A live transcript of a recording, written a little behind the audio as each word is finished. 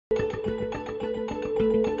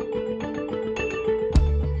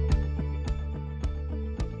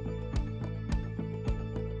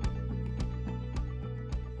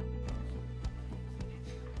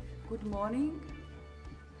morning,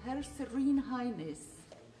 Herr Serene Highness,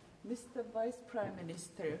 Mr. Vice Prime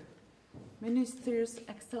Minister, Ministers,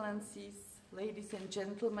 Excellencies, ladies and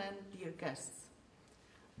gentlemen, dear guests.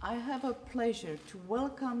 I have a pleasure to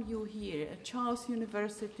welcome you here at Charles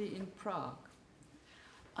University in Prague.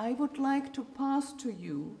 I would like to pass to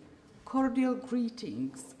you cordial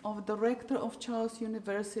greetings of the Rector of Charles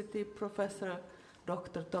University, Professor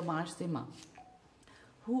Dr. Tomáš Zima,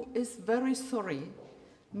 who is very sorry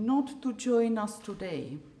not to join us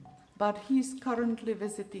today, but he is currently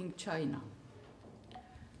visiting China.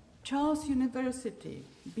 Charles University,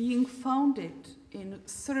 being founded in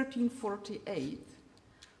 1348,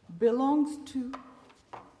 belongs to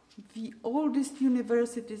the oldest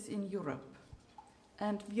universities in Europe,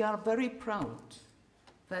 and we are very proud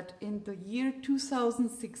that in the year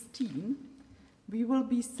 2016 we will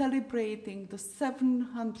be celebrating the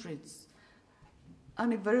 700th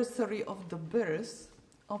anniversary of the birth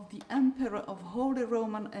of the Emperor of Holy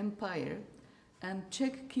Roman Empire and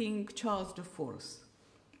Czech King Charles IV.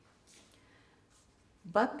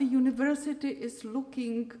 But the university is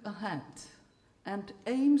looking ahead and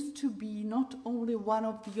aims to be not only one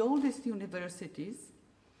of the oldest universities,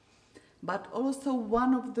 but also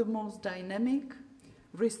one of the most dynamic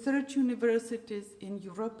research universities in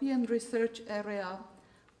European research area,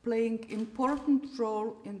 playing important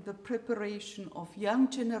role in the preparation of young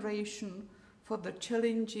generation for the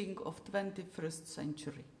challenging of 21st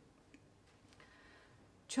century.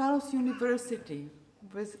 Charles University,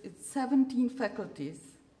 with its 17 faculties,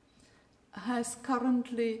 has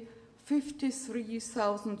currently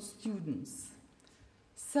 53,000 students.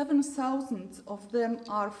 7,000 of them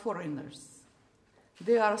are foreigners.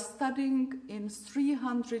 They are studying in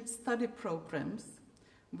 300 study programs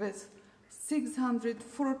with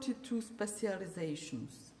 642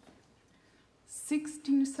 specializations.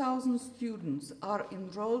 16,000 students are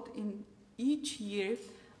enrolled in each year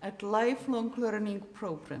at lifelong learning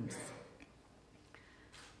programs.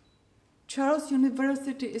 Charles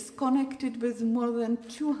University is connected with more than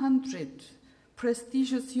 200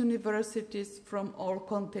 prestigious universities from all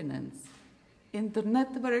continents in the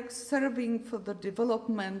network serving for the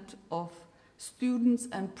development of students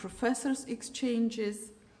and professors'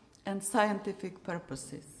 exchanges and scientific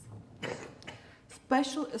purposes.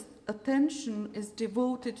 Special attention is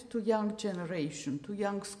devoted to young generation, to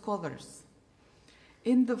young scholars.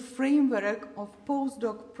 In the framework of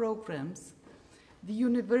postdoc programs, the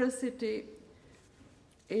university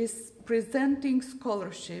is presenting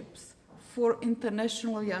scholarships for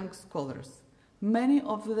international young scholars. Many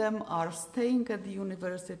of them are staying at the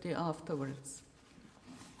university afterwards.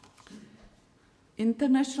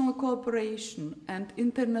 International cooperation and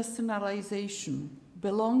internationalization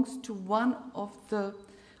belongs to one of the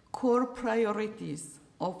core priorities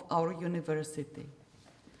of our university.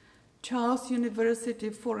 Charles University,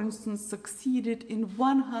 for instance, succeeded in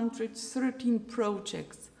 113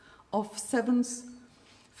 projects of 7th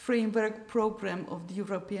framework program of the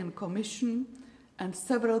European Commission and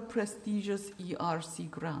several prestigious ERC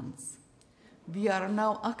grants. We are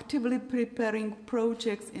now actively preparing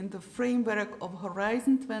projects in the framework of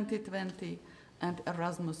Horizon 2020 and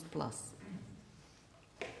Erasmus+.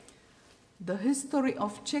 The history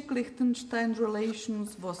of Czech-Liechtenstein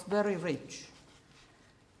relations was very rich,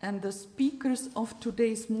 and the speakers of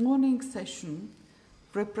today's morning session,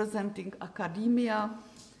 representing academia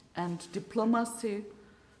and diplomacy,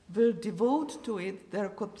 will devote to it their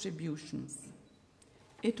contributions.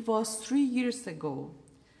 It was 3 years ago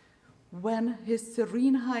when His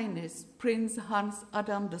Serene Highness Prince Hans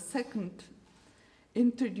Adam II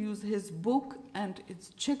introduced his book and its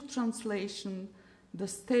Czech translation, The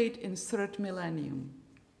State in Third Millennium,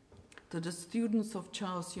 to the students of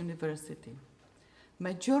Charles University.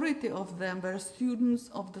 Majority of them were students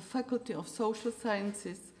of the Faculty of Social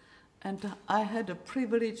Sciences, and I had the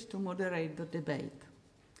privilege to moderate the debate.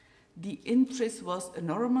 The interest was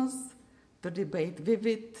enormous, the debate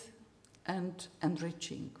vivid and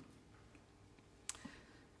enriching.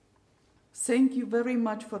 Thank you very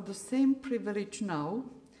much for the same privilege now,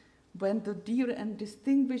 when the dear and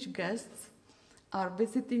distinguished guests are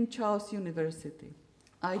visiting Charles University.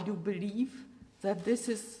 I do believe that this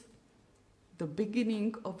is the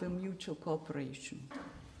beginning of a mutual cooperation.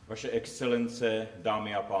 Vaše excelence,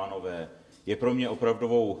 dámy a pánové, je pro mě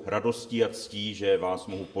opravdovou radostí a ctí, že vás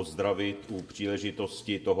mohu pozdravit u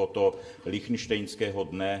příležitosti tohoto Lichtenštejnského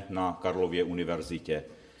dne na Karlově univerzitě.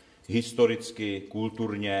 Historicky,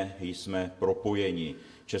 kulturně jsme propojeni.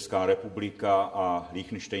 Česká republika a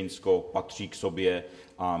Lichtenštejnsko patří k sobě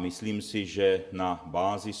a myslím si, že na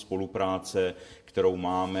bázi spolupráce, kterou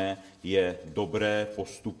máme, je dobré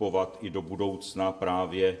postupovat i do budoucna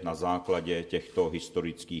právě na základě těchto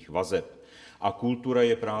historických vazeb. A kultura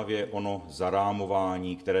je právě ono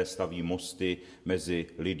zarámování, které staví mosty mezi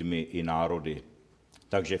lidmi i národy.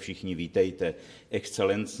 Takže všichni vítejte.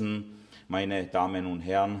 Exzellenzen, meine Damen und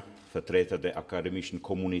Herren, Vertreter der akademischen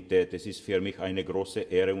Kommunität. Es ist für mich eine große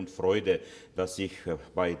Ehre und Freude, dass ich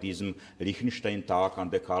bei diesem Liechtenstein-Tag an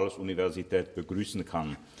der Karls-Universität begrüßen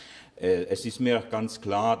kann. Es ist mir ganz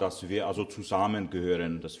klar, dass wir also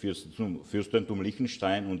zusammengehören. Das Fürstentum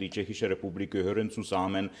Liechtenstein und die Tschechische Republik gehören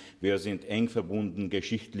zusammen. Wir sind eng verbunden,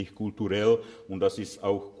 geschichtlich, kulturell und das ist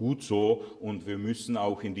auch gut so. Und wir müssen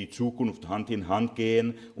auch in die Zukunft Hand in Hand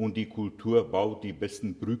gehen und die Kultur baut die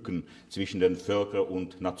besten Brücken zwischen den Völkern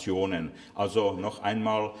und Nationen. Also noch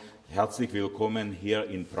einmal herzlich willkommen hier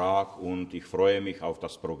in Prag und ich freue mich auf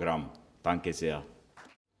das Programm. Danke sehr.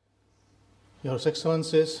 Your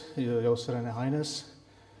Excellencies, Your Serene Highness,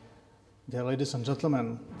 dear ladies and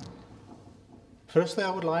gentlemen. Firstly,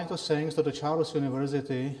 I would like to thank to the Charles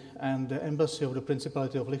University and the Embassy of the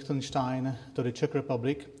Principality of Liechtenstein to the Czech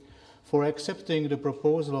Republic for accepting the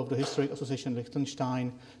proposal of the Historic Association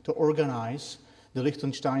Liechtenstein to organize the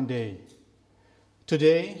Liechtenstein Day.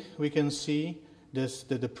 Today, we can see that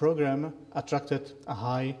the program attracted a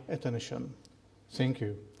high attention. Thank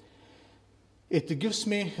you. It gives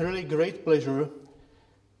me really great pleasure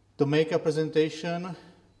to make a presentation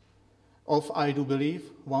of, I do believe,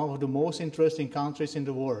 one of the most interesting countries in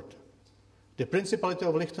the world. The Principality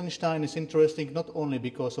of Liechtenstein is interesting not only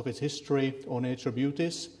because of its history or nature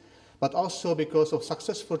beauties, but also because of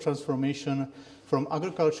successful transformation from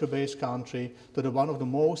agriculture-based country to one of the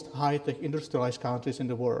most high-tech industrialized countries in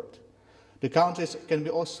the world. The countries can be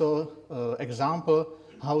also example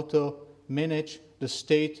how to manage the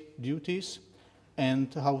state duties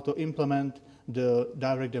and how to implement the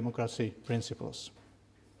direct democracy principles.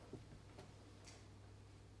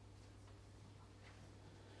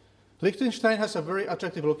 Liechtenstein has a very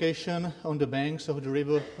attractive location on the banks of the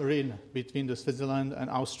river Rhine between Switzerland and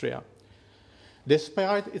Austria.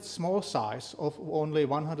 Despite its small size of only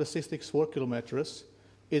 160 square kilometers,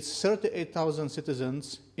 its 38,000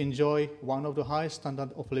 citizens enjoy one of the highest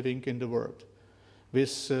standards of living in the world,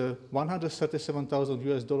 with 137,000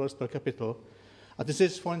 US dollars per capita. This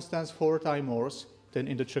is, for instance, 4 times more than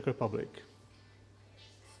in the Czech Republic.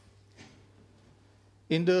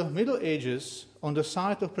 In the Middle Ages, on the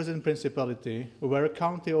site of present Principality were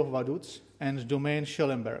county of Vaduz and domain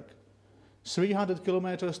Schellenberg, 300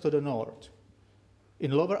 kilometers to the north.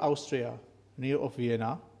 In Lower Austria, near of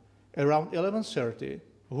Vienna, around 1130,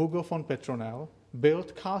 Hugo von Petronell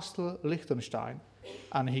built Castle Liechtenstein,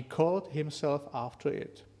 and he called himself after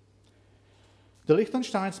it. The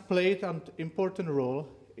Liechtensteins played an important role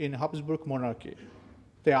in Habsburg monarchy.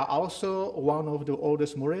 They are also one of the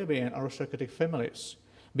oldest Moravian aristocratic families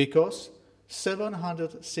because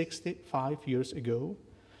 765 years ago,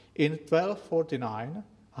 in 1249,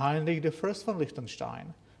 Heinrich I von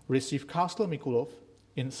Liechtenstein received Castle Mikulov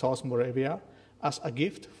in South Moravia as a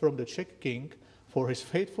gift from the Czech king for his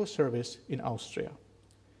faithful service in Austria.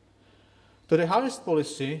 To the highest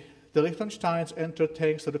policy, the Liechtensteins entered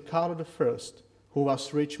thanks to the Karl I, who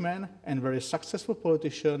was a rich man and very successful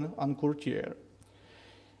politician and courtier.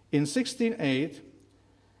 In 1608,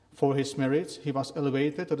 for his merits, he was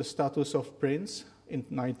elevated to the status of prince, in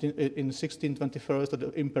 1621 to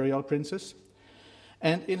the imperial princess,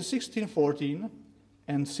 and in 1614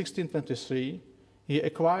 and 1623, he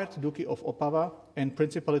acquired Duchy of Opava and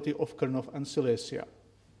Principality of Krnov and Silesia.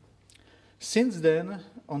 Since then,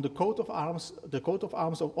 on the coat of arms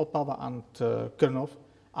of Opava and Krnov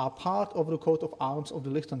are part of the coat of arms of the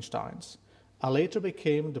Liechtensteins, and later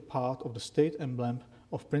became the part of the state emblem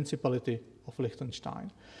of Principality of Liechtenstein.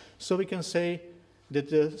 So we can say that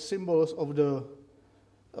the symbols of the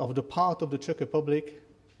part of the Czech Republic,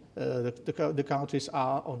 the countries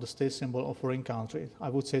are on the state symbol of foreign country. I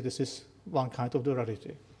would say this is one kind of the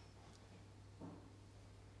rarity.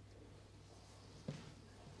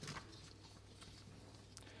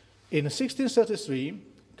 In 1633,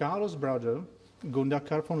 Karl's brother,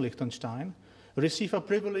 Gundakar von Liechtenstein, received a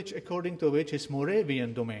privilege according to which his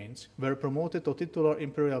Moravian domains were promoted to titular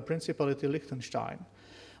imperial principality Liechtenstein,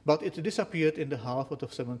 but it disappeared in the half of the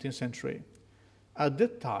 17th century. At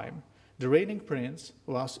that time, the reigning prince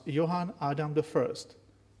was Johann Adam I,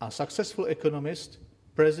 a successful economist,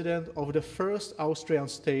 president of the first Austrian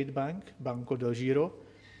state bank, Banco del Giro,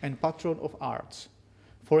 and patron of arts.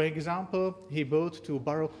 For example, he built 2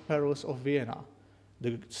 Baroque pearls of Vienna,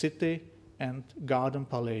 the city and Garden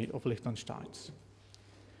Palais of Liechtenstein.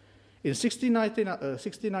 In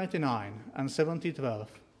 1699 and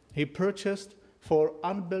 1712, he purchased for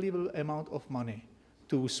unbelievable amount of money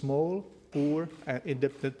 2 small, poor, and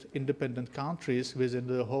independent countries within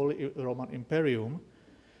the Holy Roman Imperium,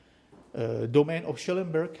 domain of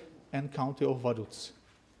Schellenberg and county of Vaduz.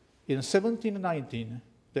 In 1719,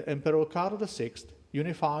 the Emperor Karl VI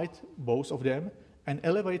unified both of them and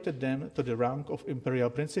elevated them to the rank of imperial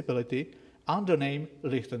principality under name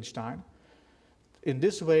Liechtenstein. In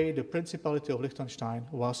this way, the Principality of Liechtenstein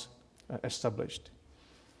was established.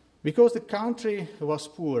 Because the country was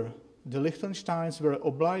poor, the Liechtensteins were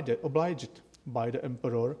obliged by the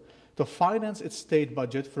emperor to finance its state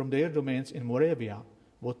budget from their domains in Moravia,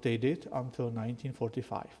 what they did until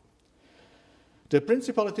 1945. The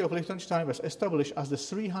Principality of Liechtenstein was established as the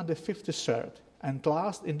 353rd and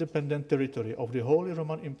last independent territory of the Holy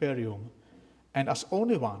Roman Imperium, and as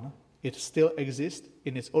only one, it still exists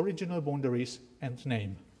in its original boundaries and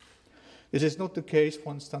name. This is not the case,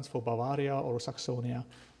 for instance, for Bavaria or Saxonia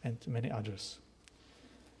and many others.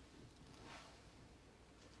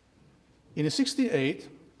 In 1608,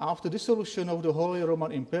 after dissolution of the Holy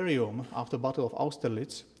Roman Imperium after the Battle of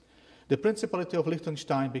Austerlitz, the Principality of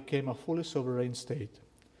Liechtenstein became a fully sovereign state.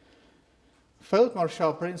 Field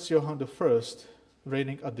Marshal Prince Johann I,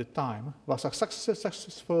 reigning at the time, was a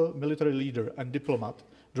successful military leader and diplomat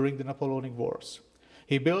during the Napoleonic Wars.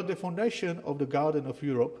 He built the foundation of the Garden of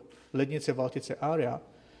Europe, Lednice-Valtice area,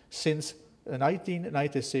 since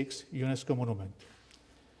 1996 UNESCO monument.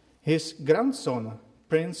 His grandson,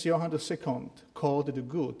 Prince Johann II, called the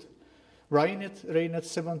Good, reigned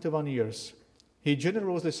 71 years. He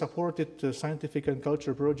generously supported scientific and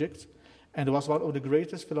cultural projects and was one of the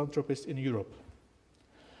greatest philanthropists in Europe.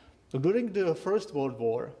 During the First World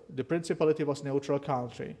War, the Principality was a neutral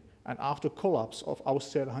country, and after collapse of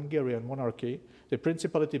Austrian-Hungarian monarchy, the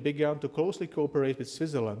Principality began to closely cooperate with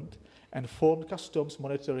Switzerland and formed customs,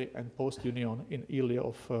 monetary, and post union in early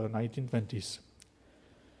of 1920s.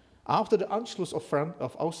 After the Anschluss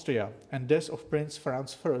of Austria and death of Prince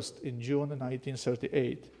Franz I in June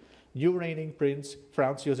 1938, new reigning Prince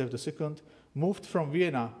Franz Joseph II moved from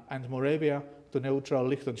Vienna and Moravia to neutral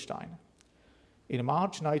Liechtenstein. In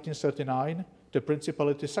March 1939, the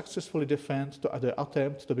Principality successfully defended the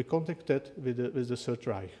attempt to be contacted with the Third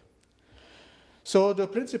Reich. So the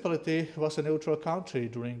Principality was a neutral country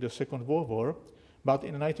during the Second World War, but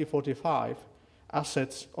in 1945,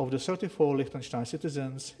 assets of the 34 Liechtenstein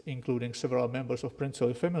citizens, including several members of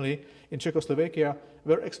princely family in Czechoslovakia,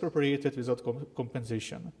 were expropriated without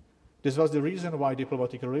compensation. This was the reason why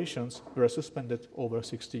diplomatic relations were suspended over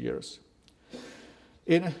 60 years.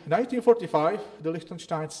 In 1945, the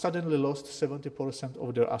Liechtenstein suddenly lost 70%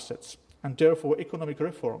 of their assets, and therefore economic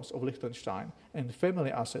reforms of Liechtenstein and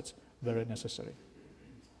family assets were necessary.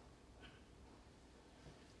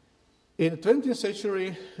 In the 20th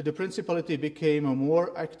century, the Principality became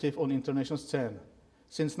more active on international scene.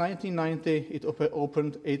 Since 1990, it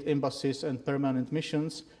opened 8 embassies and permanent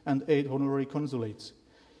missions and 8 honorary consulates.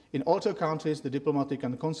 In other countries, the diplomatic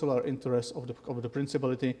and consular interests of the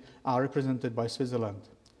Principality are represented by Switzerland.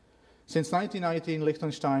 Since 1919,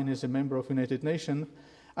 Liechtenstein is a member of United Nations,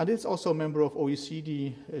 and it's also a member of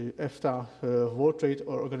OECD, EFTA, World Trade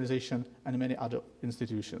Organization, and many other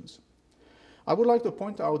institutions. I would like to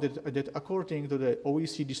point out that according to the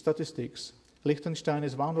OECD statistics, Liechtenstein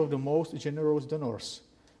is one of the most generous donors,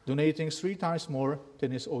 donating 3 times more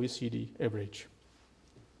than its OECD average.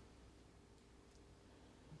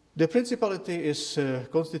 The Principality is a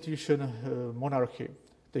constitution monarchy.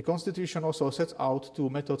 The constitution also sets out 2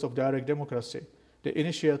 methods of direct democracy, the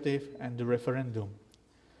initiative and the referendum.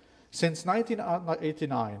 Since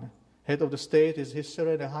 1989, head of the state is His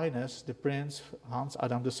Serene Highness, the Prince Hans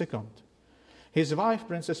Adam II. His wife,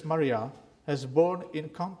 Princess Maria, has born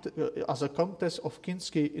as a Countess of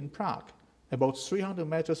Kinsky in Prague, about 300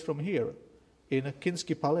 meters from here, in a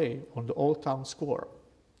Kinsky Palais on the Old Town Square.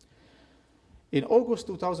 In August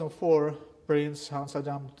 2004, Prince Hans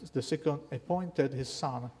Adam II appointed his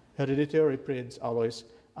son, hereditary Prince Alois,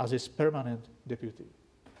 as his permanent deputy.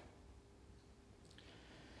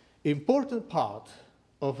 Important part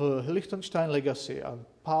of Liechtenstein legacy and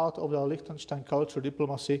part of the Liechtenstein cultural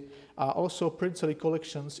diplomacy are also princely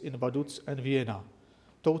collections in Vaduz and Vienna,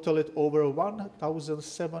 totaled over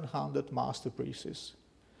 1,700 masterpieces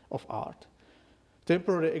of art.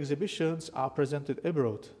 Temporary exhibitions are presented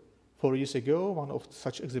abroad. 4 years ago, one of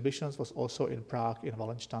such exhibitions was also in Prague in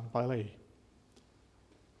Wallenstein Palais.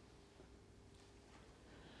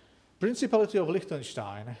 Principality of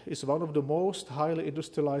Liechtenstein is one of the most highly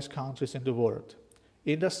industrialized countries in the world.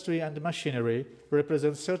 Industry and machinery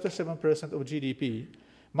represent 37% of GDP,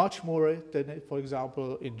 much more than, for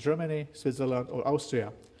example, in Germany, Switzerland, or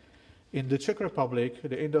Austria. In the Czech Republic,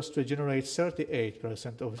 the industry generates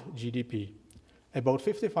 38% of GDP. About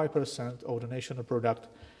 55% of the national product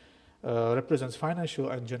represents financial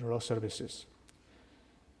and general services.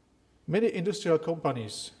 Many industrial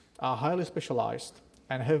companies are highly specialized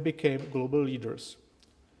and have become global leaders.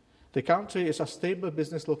 The country is a stable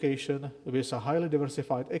business location with a highly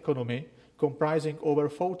diversified economy comprising over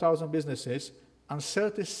 4,000 businesses and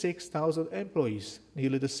 36,000 employees,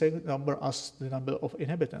 nearly the same number as the number of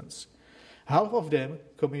inhabitants. Half of them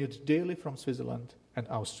commute daily from Switzerland and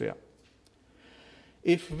Austria.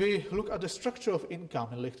 If we look at the structure of income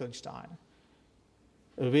in Liechtenstein,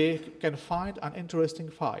 we can find an interesting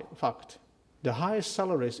fact. The highest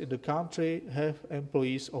salaries in the country have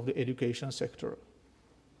employees of the education sector.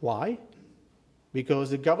 Why? Because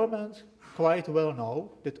the government quite well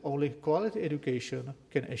know that only quality education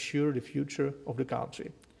can assure the future of the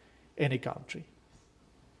country, any country.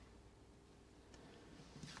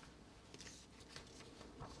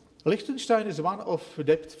 Liechtenstein is one of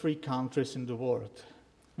debt-free countries in the world,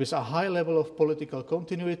 with a high level of political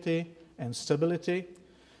continuity and stability,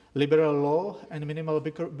 liberal law and minimal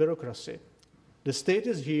bureaucracy. The state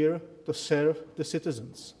is here to serve the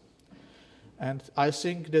citizens. And I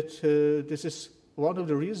think that this is one of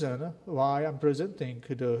the reasons why I'm presenting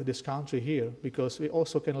this country here, because we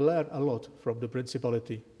also can learn a lot from the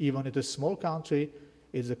principality. Even if it's a small country,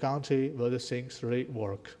 it's a country where the things really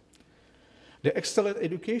work. The excellent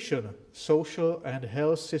education, social and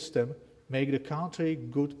health system make the country a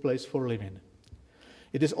good place for living.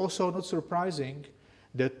 It is also not surprising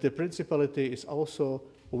that the Principality is also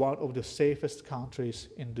one of the safest countries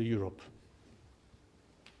in Europe.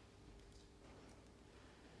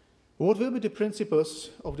 What will be the principles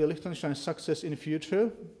of the Liechtenstein success in the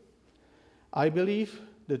future? I believe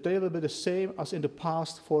that they will be the same as in the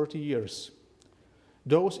past 40 years.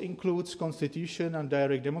 Those include constitution and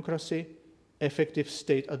direct democracy, effective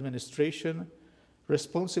state administration,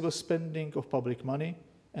 responsible spending of public money,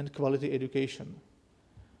 and quality education.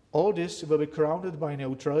 All this will be crowned by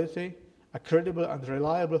neutrality, a credible and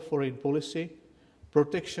reliable foreign policy,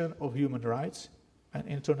 protection of human rights, and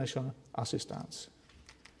international assistance.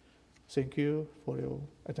 Thank you for your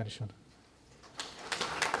attention.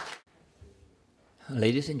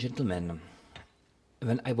 Ladies and gentlemen,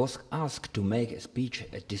 when I was asked to make a speech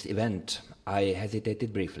at this event, I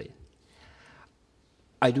hesitated briefly.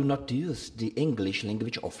 I do not use the English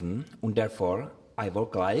language often, and therefore I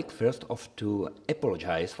would like first off to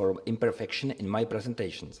apologize for imperfection in my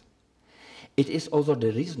presentations. It is also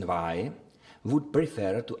the reason why I would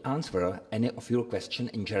prefer to answer any of your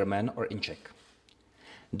questions in German or in Czech.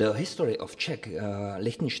 The history of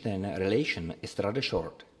Czech-Liechtenstein relation is rather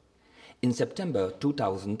short. In September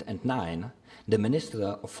 2009, the Minister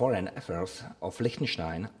of Foreign Affairs of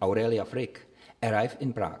Liechtenstein, Aurelia Frick, arrived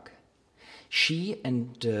in Prague. She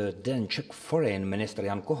and then Czech Foreign Minister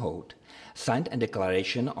Jan Kohout signed a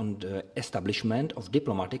declaration on the establishment of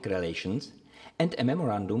diplomatic relations and a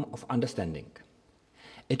memorandum of understanding.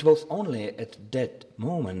 It was only at that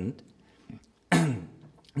moment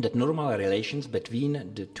that normal relations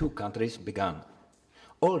between the two countries began.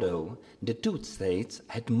 Although the two states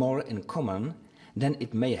had more in common than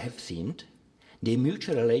it may have seemed, the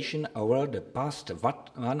mutual relations over the past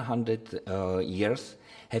 100 years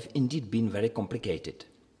have indeed been very complicated.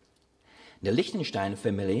 The Liechtenstein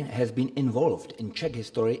family has been involved in Czech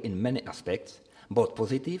history in many aspects, both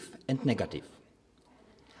positive and negative.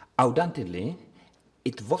 Undoubtedly,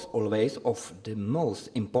 it was always of the most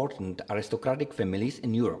important aristocratic families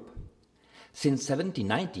in Europe. Since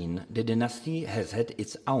 1719, the dynasty has had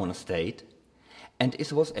its own state, and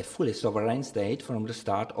it was a fully sovereign state from the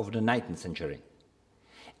start of the 19th century.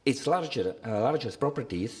 Its largest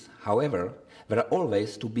properties, however, were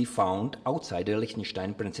always to be found outside the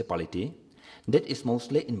Liechtenstein Principality, that is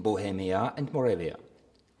mostly in Bohemia and Moravia.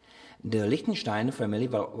 The Liechtenstein family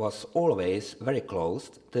was always very close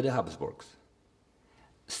to the Habsburgs.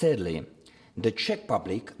 Sadly, the Czech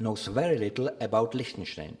public knows very little about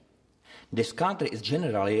Liechtenstein. This country is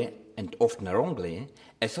generally and often wrongly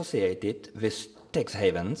associated with tax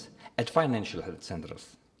havens and financial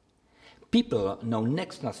centers. People know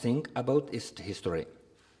next nothing about its history.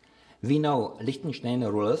 We know Liechtenstein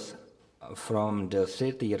rulers from the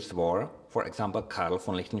 30 Years' War, for example, Karl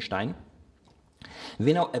von Liechtenstein.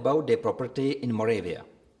 We know about their property in Moravia.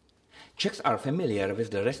 Czechs are familiar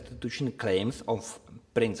with the restitution claims of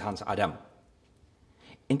Prince Hans Adam.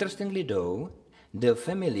 Interestingly though, the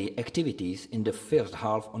family activities in the first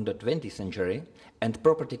half of the 20th century and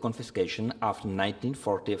property confiscation after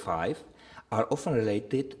 1945 are often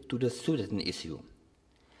related to the Sudeten issue.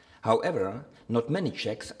 However, not many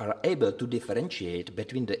Czechs are able to differentiate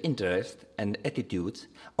between the interests and attitudes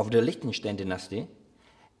of the Liechtenstein dynasty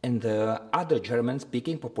and the other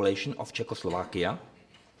German-speaking population of Czechoslovakia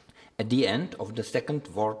at the end of the Second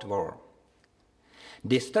World War.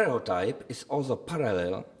 This stereotype is also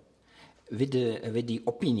parallel with the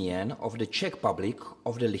opinion of the Czech public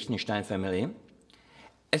of the Liechtenstein family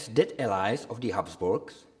as dead allies of the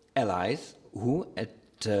Habsburgs, allies who at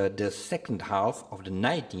the second half of the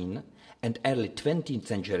 19th and early 20th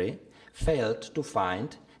century failed to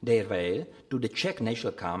find their way to the Czech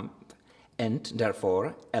national camp and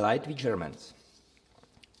therefore allied with Germans.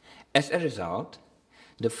 As a result,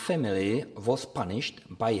 the family was punished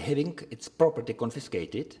by having its property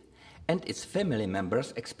confiscated and its family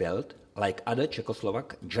members expelled like other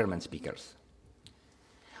Czechoslovak German speakers.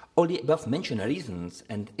 All the above-mentioned reasons,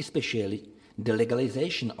 and especially the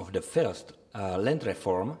legalization of the first land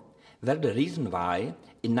reform, were the reason why,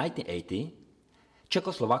 in 1980,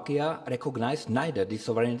 Czechoslovakia recognized neither the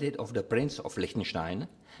sovereignty of the Prince of Liechtenstein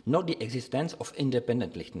nor the existence of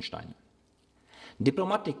independent Liechtenstein.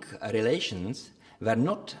 Diplomatic relations were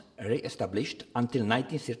not re-established until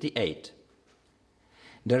 1938.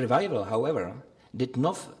 The revival, however, did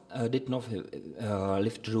not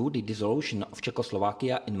live through the dissolution of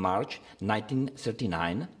Czechoslovakia in March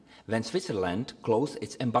 1939, when Switzerland closed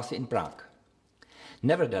its embassy in Prague.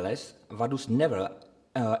 Nevertheless, Vaduz never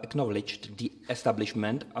acknowledged the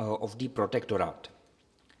establishment of the protectorate.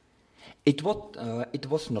 It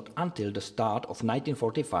was not until the start of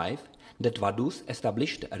 1945 that Vaduz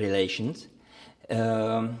established relations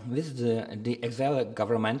with the exiled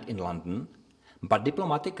government in London, but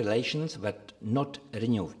diplomatic relations were not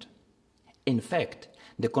renewed. In fact,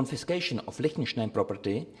 the confiscation of Liechtenstein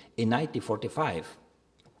property in 1945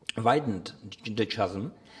 widened the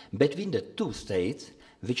chasm between the two states,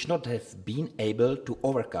 which not have been able to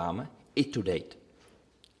overcome it to date.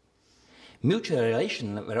 Mutual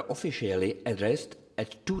relations were officially addressed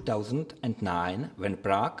at 2009 when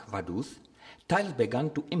Prague, Vaduz, ties began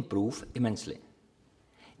to improve immensely.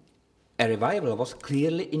 A revival was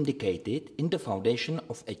clearly indicated in the foundation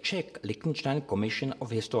of a Czech-Lichtenstein Commission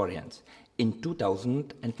of Historians in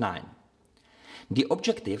 2009. The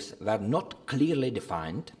objectives were not clearly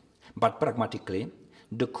defined, but pragmatically,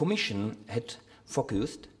 the Commission had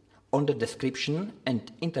focused on the description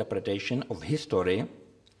and interpretation of history,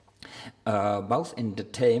 both in the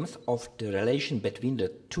terms of the relation between the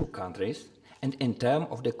two countries and in terms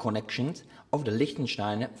of the connections of the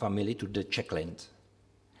Liechtenstein family to the Czech land.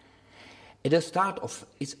 At the start of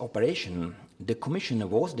its operation, the Commission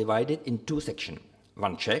was divided in two sections,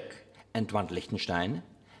 one Czech and one Liechtenstein,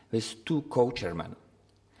 with two co-chairmen.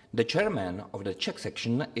 The chairman of the Czech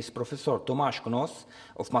section is Professor Tomáš Knos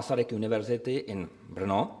of Masaryk University in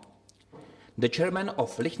Brno. The chairman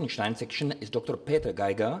of Liechtenstein section is Dr. Peter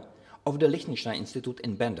Geiger of the Liechtenstein Institute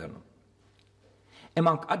in Bendern.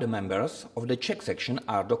 Among other members of the Czech section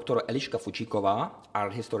are Dr. Eliška Fučíková,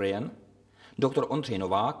 art historian, Dr. Ondřej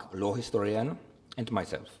Novák, law historian, and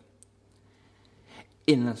myself.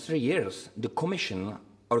 In 3 years, the Commission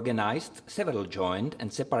organized several joint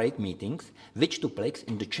and separate meetings which took place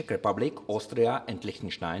in the Czech Republic, Austria, and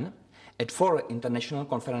Liechtenstein at 4 international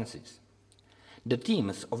conferences. The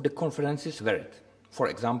themes of the conferences varied. For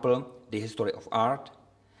example, the history of art,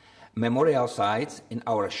 memorial sites in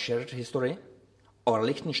our shared history, or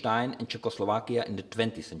Liechtenstein and Czechoslovakia in the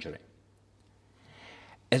 20th century.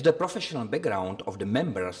 As the professional background of the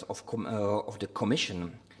members of the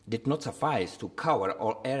Commission did not suffice to cover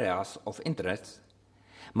all areas of interest,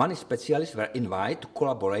 many specialists were invited to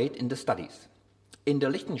collaborate in the studies. In the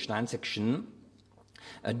Liechtenstein section,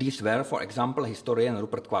 these were, for example, historian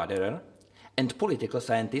Rupert Quaderer and political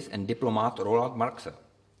scientist and diplomat Roland Marxe.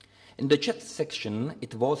 In the Czech section,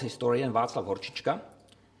 it was historian Václav Horčička,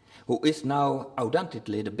 who is now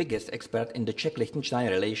undoubtedly the biggest expert in the Czech-Liechtenstein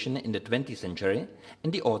relation in the 20th century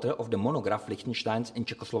and the author of the monograph Liechtensteins in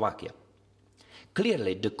Czechoslovakia.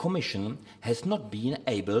 Clearly, the Commission has not been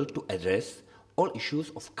able to address all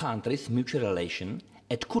issues of countries' mutual relation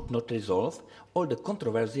and could not resolve all the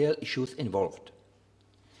controversial issues involved.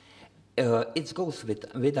 It goes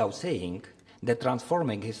without saying that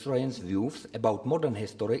transforming historians' views about modern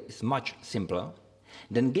history is much simpler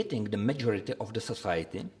than getting the majority of the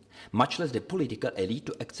society, much less the political elite,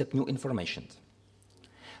 to accept new information.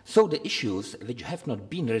 So the issues which have not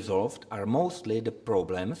been resolved are mostly the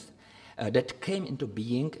problems that came into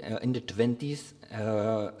being in the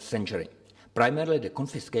 20th century. primarily the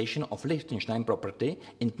confiscation of Liechtenstein property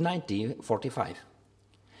in 1945.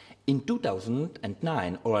 In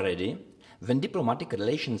 2009 already, when diplomatic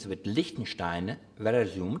relations with Liechtenstein were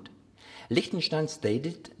resumed, Liechtenstein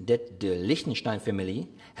stated that the Liechtenstein family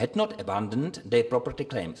had not abandoned their property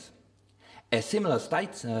claims. A similar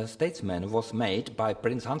statement was made by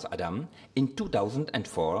Prince Hans Adam in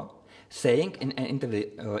 2004, saying in an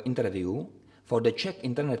interview for the Czech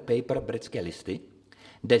internet paper Britské listy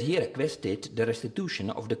that he requested the restitution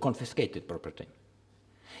of the confiscated property.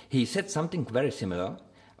 He said something very similar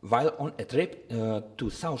while on a trip to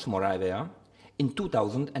South Moravia in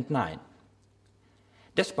 2009.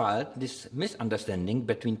 Despite this misunderstanding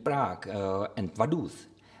between Prague and Vaduz,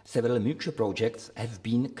 several mutual projects have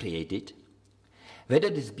been created. Whether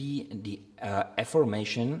this be the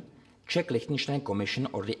aforementioned Czech-Lichtenstein Commission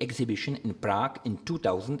or the exhibition in Prague in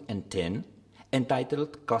 2010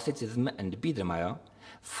 entitled Classicism and Biedermeier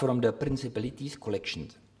from the Principalities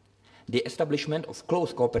collections. The establishment of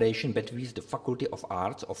close cooperation between the Faculty of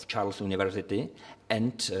Arts of Charles University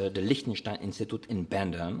and the Liechtenstein Institute in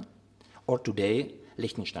Bern, or today,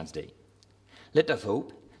 Liechtenstein's Day. Let us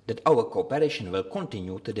hope that our cooperation will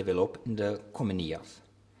continue to develop in the coming years.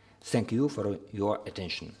 Thank you for your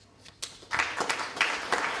attention.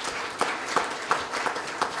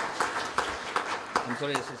 I'm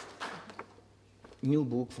sorry, this is a new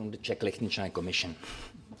book from the Czech-Lichtenstein Commission.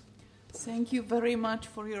 Thank you very much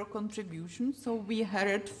for your contribution. So we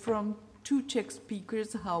heard from two Czech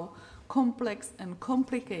speakers how complex and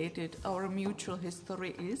complicated our mutual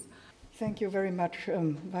history is. Thank you very much,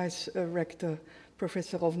 Vice Rector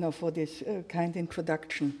Professor Rovná, for this kind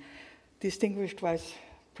introduction. Distinguished Vice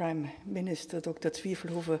Prime Minister Dr.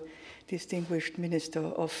 Zwiefelhofer, distinguished Minister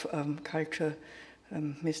of Culture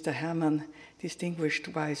Mr. Hermann, distinguished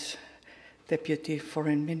Vice Deputy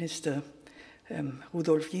Foreign Minister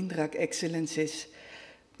Rudolf Jindrak, Excellencies,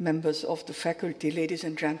 members of the faculty, ladies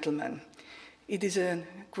and gentlemen. It is a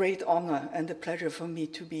great honor and a pleasure for me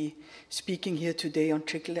to be speaking here today on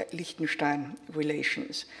Czech-Lichtenstein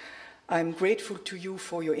relations. I'm grateful to you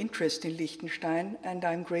for your interest in Liechtenstein, and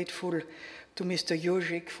I'm grateful to Mr.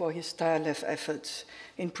 Juřík for his tireless efforts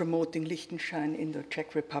in promoting Liechtenstein in the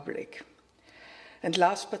Czech Republic. And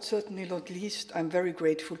last but certainly not least, I'm very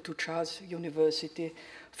grateful to Charles University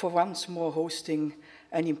for once more hosting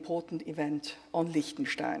an important event on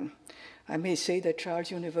Liechtenstein. I may say that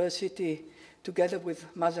Charles University, together with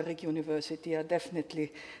Masaryk University, are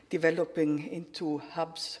definitely developing into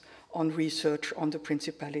hubs on research on the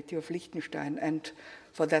Principality of Liechtenstein and,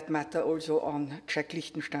 for that matter, also on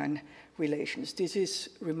Czech-Liechtenstein relations. This is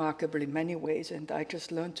remarkable in many ways, and I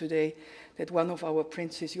just learned today that one of our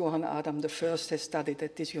princes, Johann Adam I, has studied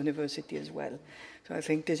at this university as well. So I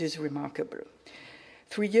think this is remarkable.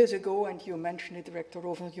 3 years ago, and you mentioned it, Rector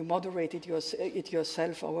Rovná, you moderated it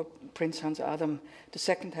yourself, our Prince Hans Adam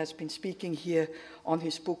II has been speaking here on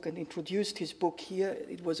his book and introduced his book here.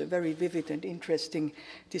 It was a very vivid and interesting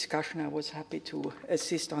discussion. I was happy to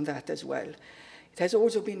assist on that as well. It has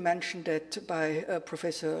also been mentioned that by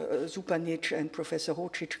Professor Zupanic and Professor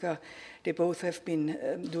Hočička, they both have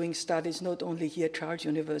been doing studies not only here at Charles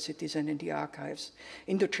Universities and in the archives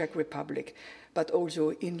in the Czech Republic, but also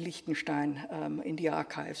in Liechtenstein, in the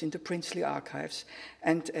archives, in the princely archives,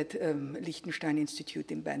 and at Liechtenstein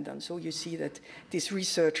Institute in Bendern. So you see that this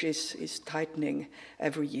research is tightening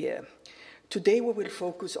every year. Today we will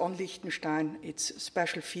focus on Liechtenstein, its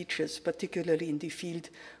special features, particularly in the field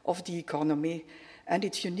of the economy, and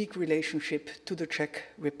its unique relationship to the Czech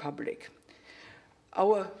Republic.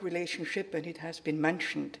 Our relationship, and it has been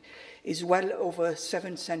mentioned, is well over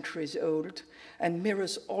 7 centuries old and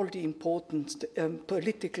mirrors all the important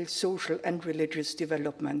political, social, and religious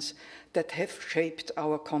developments that have shaped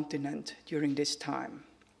our continent during this time.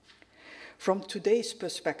 From today's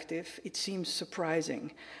perspective, it seems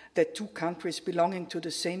surprising that two countries belonging to the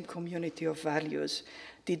same community of values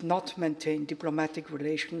did not maintain diplomatic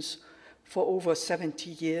relations for over 70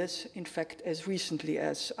 years, in fact, as recently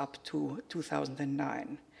as up to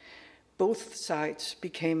 2009. Both sides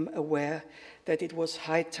became aware that it was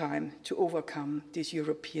high time to overcome this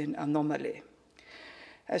European anomaly.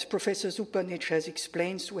 As Professor Zupanic has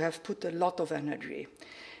explained, we have put a lot of energy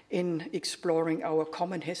in exploring our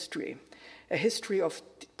common history, a history of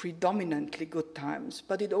predominantly good times,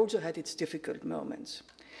 but it also had its difficult moments.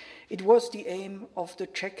 It was the aim of the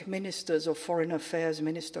Czech Ministers of Foreign Affairs,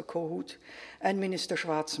 Minister Kohut and Minister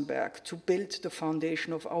Schwarzenberg, to build the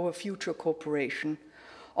foundation of our future cooperation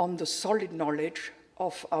on the solid knowledge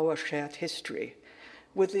of our shared history,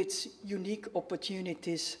 with its unique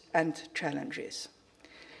opportunities and challenges.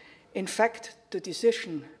 In fact, the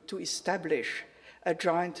decision to establish a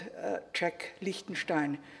joint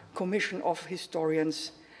Czech-Lichtenstein Commission of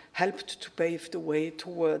Historians helped to pave the way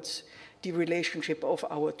towards the relationship of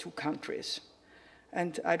our two countries.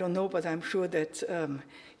 And I don't know, but I'm sure that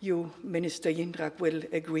you, Minister Jindrak, will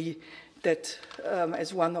agree that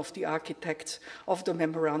as one of the architects of the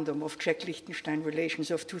Memorandum of Czech-Lichtenstein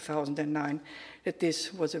Relations of 2009, that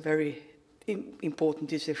this was a very important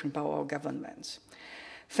decision by our governments.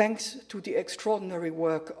 Thanks to the extraordinary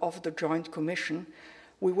work of the Joint Commission,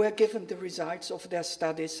 we were given the results of their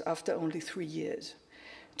studies after only 3 years.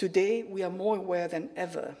 Today, we are more aware than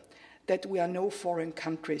ever that we are no foreign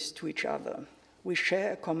countries to each other. We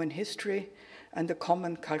share a common history and a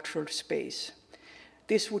common cultural space.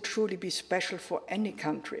 This would surely be special for any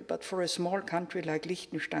country, but for a small country like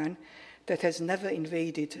Liechtenstein that has never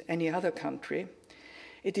invaded any other country,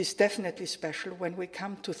 it is definitely special when we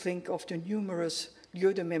come to think of the numerous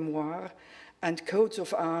lieux de mémoire and coats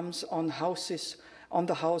of arms on houses, on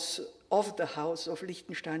the House of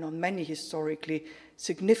Liechtenstein, on many historically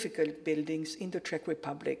significant buildings in the Czech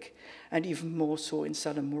Republic, and even more so in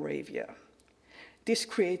southern Moravia. This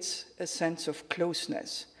creates a sense of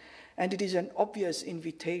closeness, and it is an obvious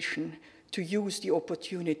invitation to use the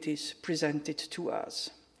opportunities presented to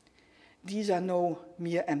us. These are no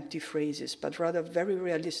mere empty phrases, but rather very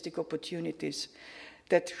realistic opportunities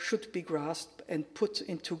that should be grasped and put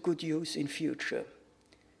into good use in future.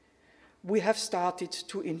 We have started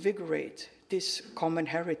to invigorate this common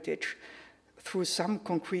heritage through some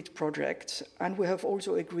concrete projects, and we have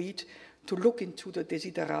also agreed to look into the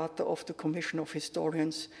desiderata of the Commission of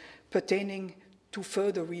Historians pertaining to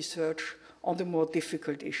further research on the more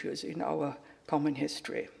difficult issues in our common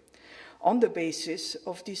history. On the basis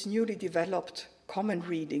of this newly developed common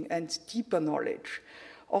reading and deeper knowledge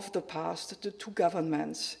of the past, the two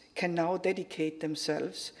governments can now dedicate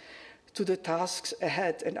themselves to the tasks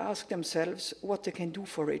ahead and ask themselves what they can do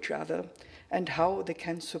for each other and how they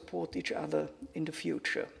can support each other in the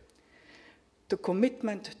future. The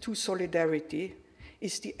commitment to solidarity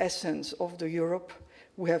is the essence of the Europe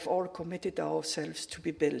we have all committed ourselves to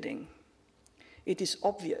be building. It is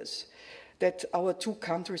obvious that our two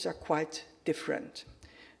countries are quite different.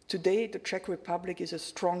 Today, the Czech Republic is a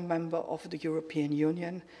strong member of the European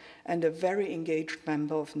Union and a very engaged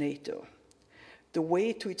member of NATO. The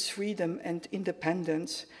way to its freedom and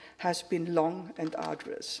independence has been long and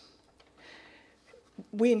arduous.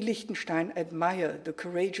 We in Liechtenstein admire the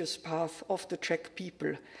courageous path of the Czech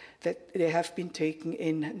people that they have been taking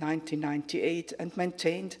in 1998 and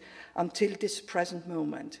maintained until this present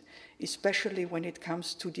moment, especially when it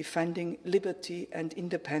comes to defending liberty and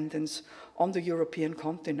independence on the European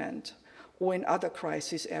continent or in other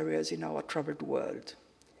crisis areas in our troubled world.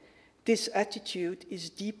 This attitude is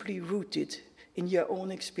deeply rooted in your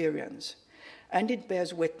own experience, and it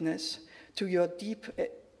bears witness to your deep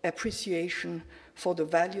appreciation for the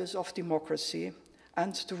values of democracy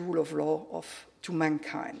and the rule of law to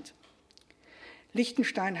mankind.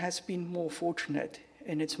 Liechtenstein has been more fortunate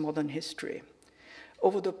in its modern history.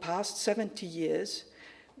 Over the past 70 years,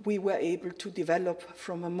 we were able to develop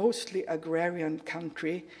from a mostly agrarian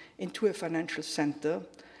country into a financial center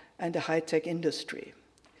and a high-tech industry.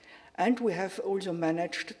 And we have also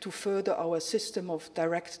managed to further our system of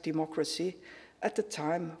direct democracy at a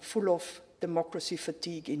time full of democracy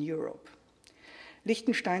fatigue in Europe.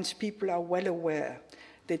 Liechtenstein's people are well aware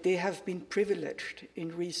that they have been privileged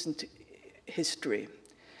in recent history.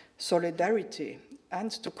 Solidarity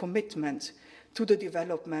and the commitment to the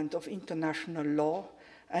development of international law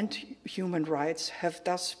and human rights have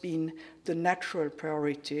thus been the natural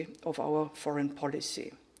priority of our foreign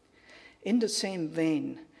policy. In the same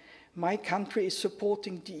vein, my country is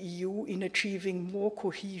supporting the EU in achieving more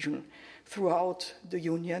cohesion throughout the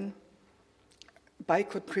Union by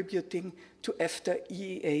contributing to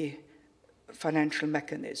Ph.D financial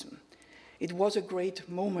mechanism. It was a great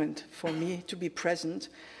moment for me to be present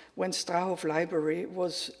when Strahov Library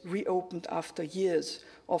was reopened after years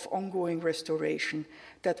of ongoing restoration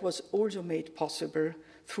that was also made possible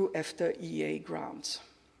through Ph.D grants.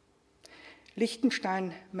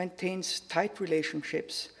 Liechtenstein maintains tight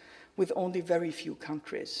relationships with only very few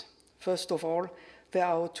countries. First of all, there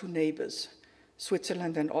are our two neighbors,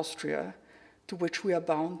 Switzerland and Austria, to which we are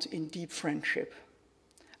bound in deep friendship.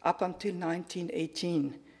 Up until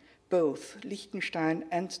 1918, both Liechtenstein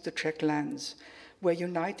and the Czech lands were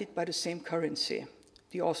united by the same currency,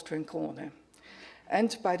 the Austrian krone,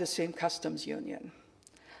 and by the same customs union.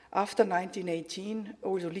 After 1918,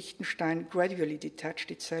 also Liechtenstein gradually detached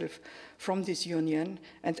itself from this union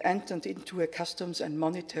and entered into a customs and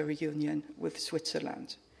monetary union with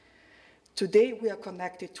Switzerland. Today, we are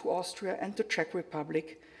connected to Austria and the Czech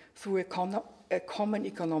Republic through a common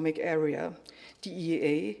economic area, the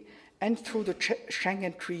EEA, and through the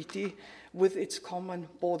Schengen Treaty with its common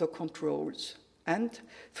border controls, and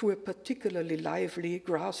through a particularly lively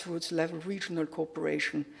grassroots-level regional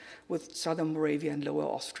cooperation with Southern Moravia and Lower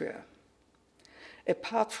Austria.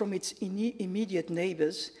 Apart from its immediate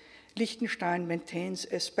neighbors, Liechtenstein maintains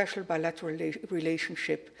a special bilateral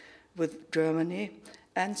relationship with Germany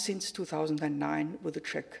and since 2009 with the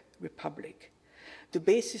Czech Republic. The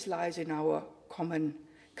basis lies in our common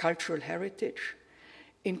cultural heritage,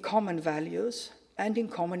 in common values, and in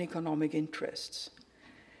common economic interests.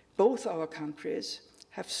 Both our countries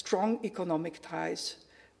have strong economic ties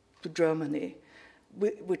to Germany,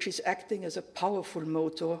 which is acting as a powerful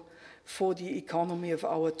motor for the economy of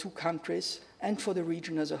our two countries and for the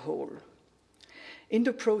region as a whole. In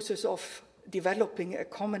the process of developing a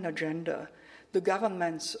common agenda, the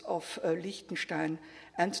governments of Liechtenstein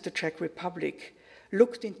and the Czech Republic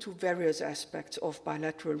looked into various aspects of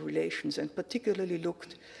bilateral relations and particularly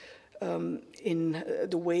looked in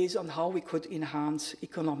the ways on how we could enhance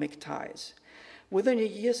economic ties. Within a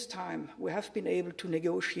year's time, we have been able to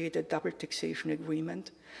negotiate a double taxation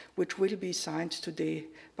agreement, which will be signed today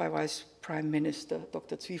by Vice Prime Minister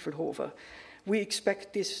Dr. Zwiefelhofer. We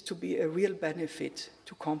expect this to be a real benefit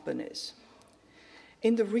to companies.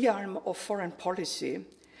 In the realm of foreign policy,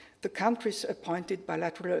 the countries appointed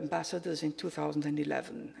bilateral ambassadors in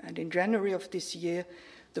 2011, and in January of this year,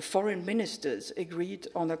 the foreign ministers agreed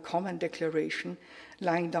on a common declaration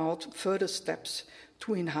laying out further steps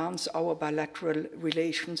to enhance our bilateral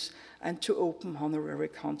relations and to open honorary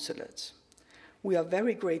consulates. We are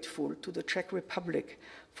very grateful to the Czech Republic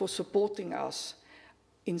for supporting us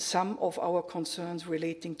in some of our concerns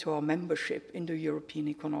relating to our membership in the European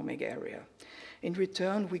Economic Area. In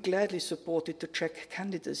return, we gladly supported the Czech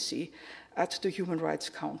candidacy at the Human Rights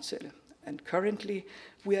Council, and currently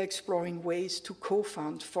we are exploring ways to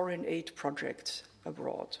co-fund foreign aid projects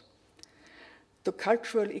abroad. The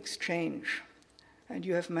cultural exchange, and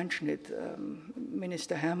you have mentioned it,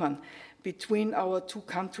 Minister Herman, between our two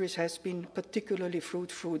countries has been particularly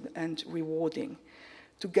fruitful and rewarding.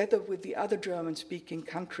 Together with the other German-speaking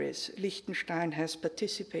countries, Liechtenstein has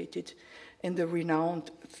participated in the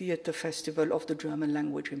renowned Theatre Festival of the German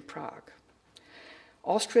language in Prague.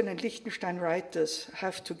 Austrian and Liechtenstein writers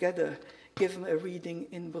have together given a reading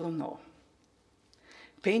in Brno.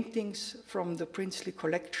 Paintings from the princely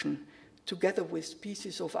collection, together with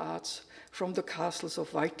pieces of arts from the castles of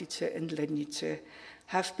Valtice and Lednice,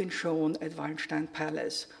 have been shown at Wallenstein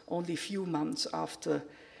Palace only a few months after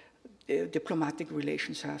diplomatic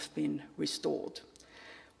relations have been restored.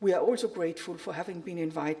 We are also grateful for having been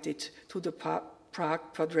invited to the Prague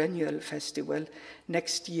Quadrennial Festival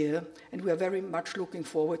next year, and we are very much looking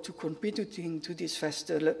forward to contributing to this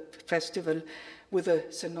festival with a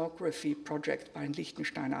scenography project by a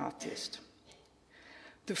Liechtenstein artist.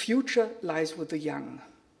 The future lies with the young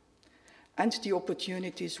and the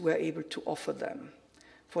opportunities we are able to offer them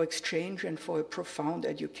for exchange and for a profound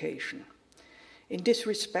education. In this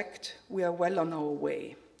respect, we are well on our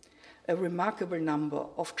way. A remarkable number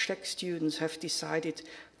of Czech students have decided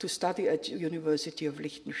to study at the University of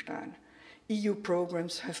Liechtenstein. EU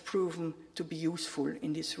programs have proven to be useful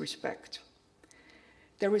in this respect.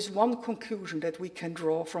 There is one conclusion that we can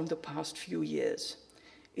draw from the past few years.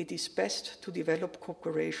 It is best to develop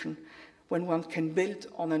cooperation when one can build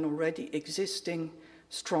on an already existing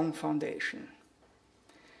strong foundation.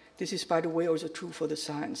 This is, by the way, also true for the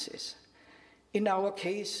sciences. In our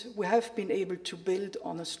case, we have been able to build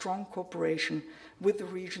on a strong cooperation with the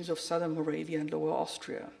regions of Southern Moravia and Lower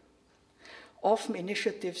Austria. Often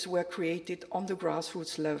initiatives were created on the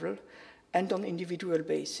grassroots level and on individual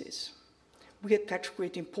basis. We attach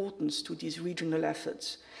great importance to these regional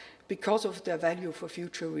efforts because of their value for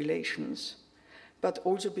future relations, but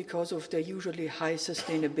also because of their usually high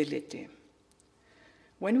sustainability.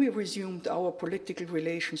 When we resumed our political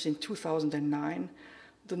relations in 2009,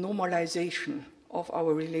 the normalization of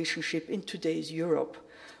our relationship in today's Europe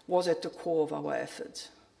was at the core of our efforts.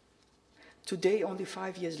 Today, only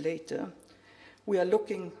 5 years later, we are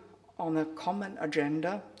looking on a common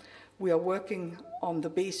agenda. We are working on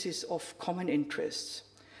the basis of common interests.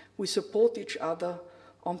 We support each other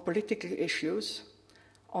on political issues.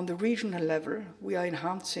 On the regional level, we are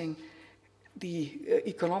enhancing the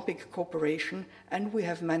economic cooperation, and we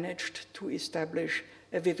have managed to establish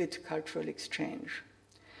a vivid cultural exchange.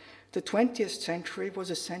 The 20th century was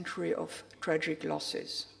a century of tragic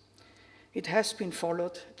losses. It has been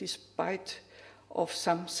followed, despite of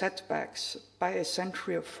some setbacks, by a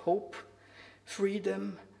century of hope,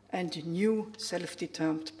 freedom, and new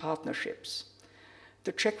self-determined partnerships.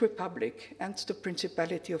 The Czech Republic and the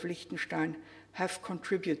Principality of Liechtenstein have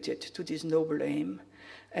contributed to this noble aim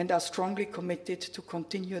and are strongly committed to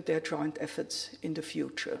continue their joint efforts in the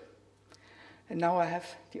future. And now I have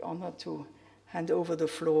the honor to hand over the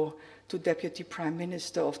floor to Deputy Prime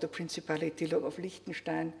Minister of the Principality of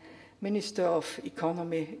Liechtenstein, Minister of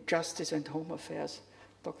Economy, Justice and Home Affairs,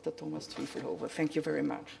 Dr. Thomas Zwiefelhofer. Thank you very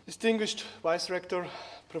much. Distinguished Vice Rector,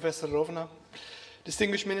 Professor Rovná,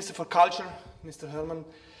 Distinguished Minister for Culture, Mr. Herman,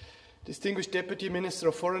 Distinguished Deputy Minister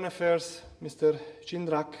of Foreign Affairs, Mr.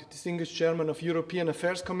 Jindrak, Distinguished Chairman of European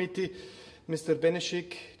Affairs Committee, Mr.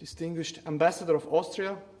 Benešík, Distinguished Ambassador of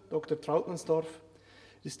Austria, Dr. Trautmannsdorf,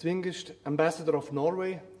 Distinguished Ambassador of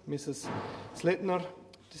Norway, Mrs. Sletner,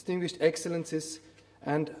 Distinguished Excellencies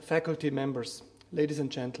and faculty members, ladies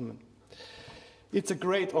and gentlemen. It's a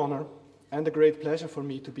great honor and a great pleasure for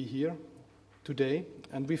me to be here today,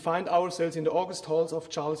 and we find ourselves in the August halls of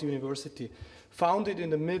Charles University, founded in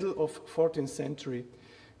the middle of 14th century,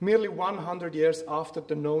 merely 100 years after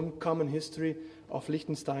the known common history of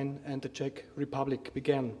Liechtenstein and the Czech Republic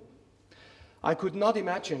began. I could not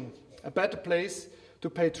imagine a better place to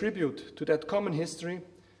pay tribute to that common history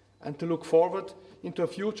and to look forward into a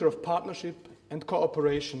future of partnership and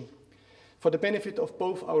cooperation for the benefit of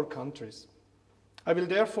both our countries. I will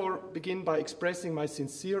therefore begin by expressing my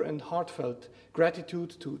sincere and heartfelt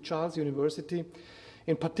gratitude to Charles University,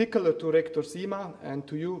 in particular to Rector Sima and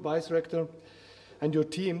to you, Vice Rector, and your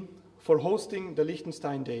team for hosting the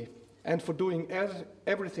Liechtenstein Day and for doing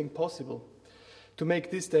everything possible to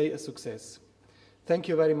make this day a success. Thank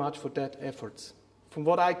you very much for that effort. From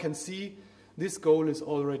what I can see, this goal is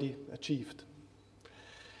already achieved.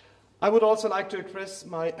 I would also like to express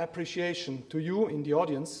my appreciation to you in the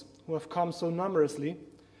audience who have come so numerously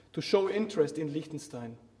to show interest in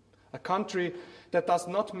Liechtenstein, a country that does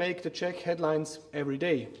not make the Czech headlines every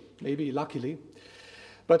day, maybe luckily,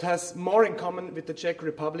 but has more in common with the Czech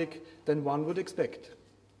Republic than one would expect.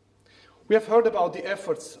 We have heard about the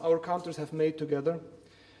efforts our countries have made together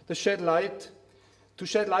to shed light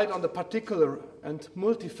on the particular and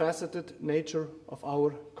multifaceted nature of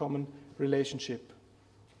our common relationship.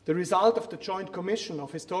 The result of the joint commission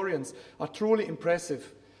of historians are truly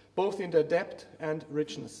impressive, both in their depth and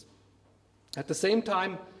richness. At the same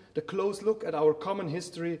time, the close look at our common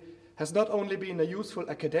history has not only been a useful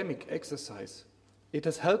academic exercise, it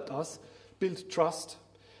has helped us build trust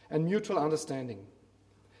and mutual understanding.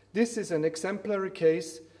 This is an exemplary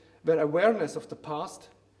case where awareness of the past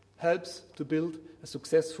helps to build a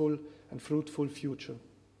successful and fruitful future.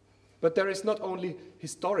 But there is not only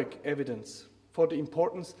historic evidence for the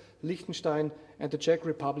importance Liechtenstein and the Czech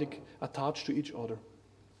Republic attach to each other.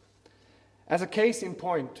 As a case in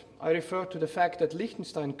point, I refer to the fact that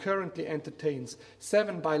Liechtenstein currently entertains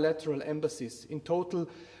 7 bilateral embassies in total,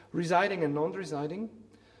 residing and non-residing,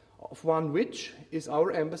 of one which is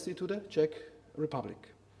our embassy to the Czech Republic.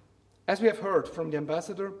 As we have heard from the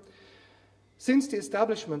ambassador, since the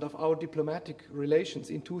establishment of our diplomatic relations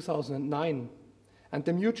in 2009 and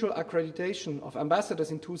the mutual accreditation of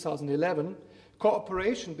ambassadors in 2011,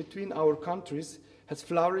 cooperation between our countries has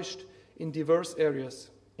flourished in diverse areas,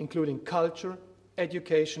 including culture,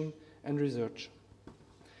 education, and research.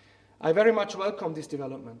 I very much welcome this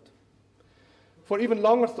development. For even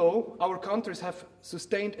longer, though, our countries have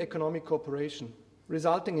sustained economic cooperation,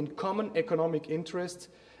 resulting in common economic interests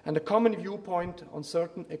and a common viewpoint on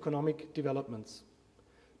certain economic developments.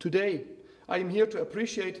 Today, I am here to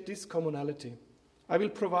appreciate this commonality. I will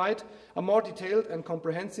provide a more detailed and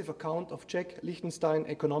comprehensive account of Czech-Liechtenstein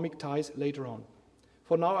economic ties later on.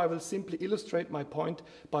 For now, I will simply illustrate my point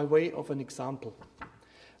by way of an example.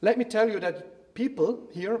 Let me tell you that people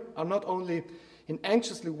here are not only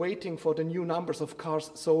anxiously waiting for the new numbers of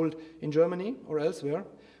cars sold in Germany or elsewhere,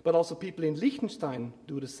 but also people in Liechtenstein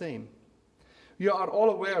do the same. You are all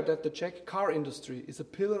aware that the Czech car industry is a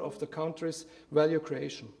pillar of the country's value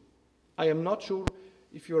creation. I am not sure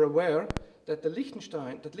if you're aware that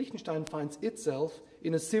Liechtenstein finds itself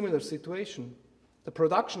in a similar situation. The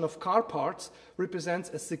production of car parts represents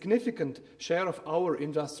a significant share of our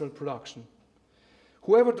industrial production.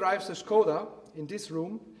 Whoever drives a Skoda in this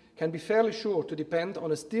room can be fairly sure to depend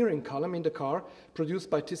on a steering column in the car produced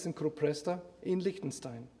by ThyssenKrupp Presta in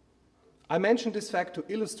Liechtenstein. I mention this fact to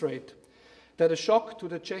illustrate that a shock to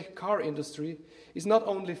the Czech car industry is not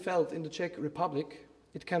only felt in the Czech Republic,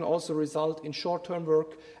 it can also result in short-term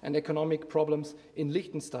work and economic problems in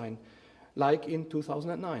Liechtenstein, like in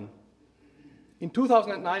 2009. In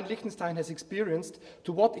 2009, Liechtenstein has experienced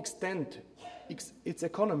to what extent its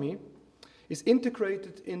economy is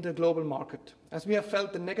integrated in the global market, as we have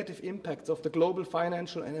felt the negative impacts of the global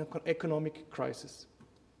financial and economic crisis.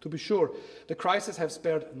 To be sure, the crisis has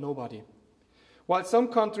spared nobody. While some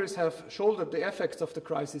countries have shouldered the effects of the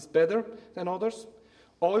crisis better than others,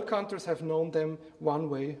 all countries have known them one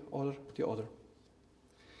way or the other.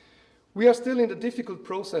 We are still in the difficult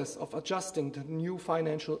process of adjusting to the new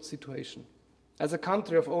financial situation. As a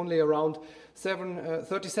country of only around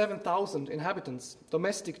 37,000 inhabitants,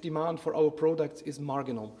 domestic demand for our products is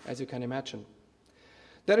marginal, as you can imagine.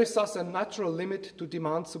 There is thus a natural limit to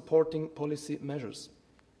demand-supporting policy measures.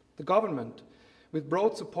 The government, with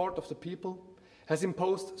broad support of the people, has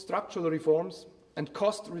imposed structural reforms and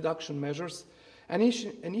cost reduction measures and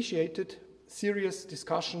initiated serious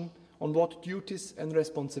discussion on what duties and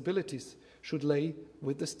responsibilities should lay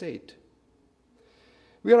with the state.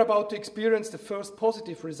 We are about to experience the first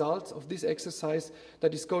positive results of this exercise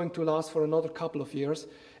that is going to last for another couple of years,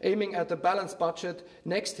 aiming at a balanced budget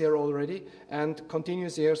next year already, and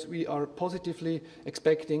continuous years we are positively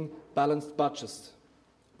expecting balanced budgets.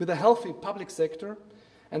 With a healthy public sector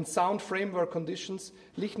and sound framework conditions,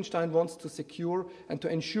 Liechtenstein wants to secure and to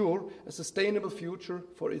ensure a sustainable future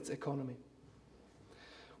for its economy.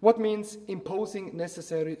 What means imposing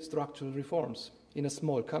necessary structural reforms in a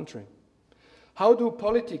small country? How do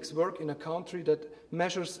politics work in a country that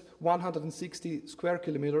measures 160 square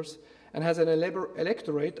kilometers and has an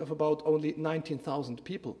electorate of about only 19,000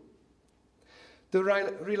 people? The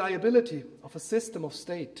reliability of a system of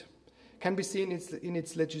state can be seen in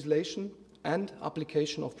its legislation and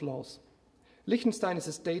application of laws. Liechtenstein is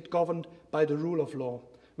a state governed by the rule of law,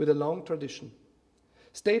 with a long tradition.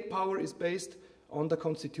 State power is based on the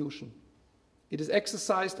Constitution. It is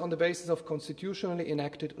exercised on the basis of constitutionally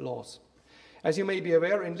enacted laws. As you may be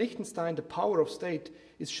aware, in Liechtenstein, the power of state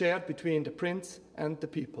is shared between the prince and the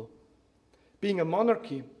people. Being a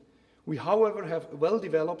monarchy, we, however, have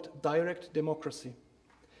well-developed direct democracy.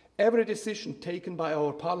 Every decision taken by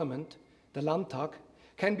our parliament, the Landtag,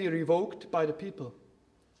 can be revoked by the people.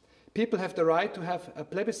 People have the right to have a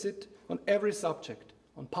plebiscite on every subject,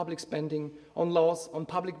 on public spending, on laws, on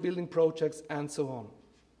public building projects, and so on.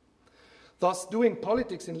 Thus, doing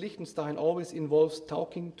politics in Liechtenstein always involves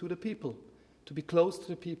talking to the people, to be close to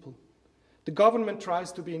the people. The government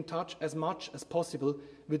tries to be in touch as much as possible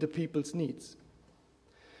with the people's needs.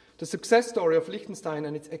 The success story of Liechtenstein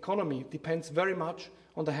and its economy depends very much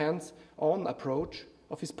on the hands-on approach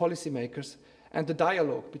of its policymakers and the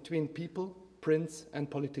dialogue between people, prince, and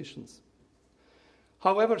politicians.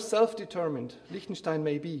 However self-determined Liechtenstein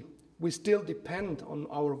may be, we still depend on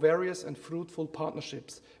our various and fruitful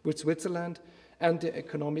partnerships with Switzerland and the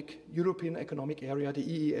European Economic Area, the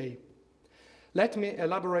EEA. Let me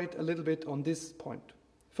elaborate a little bit on this point.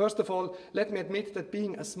 First of all, let me admit that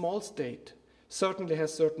being a small state certainly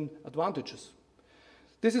has certain advantages.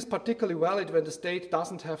 This is particularly valid when the state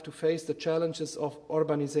doesn't have to face the challenges of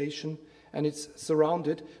urbanization and it's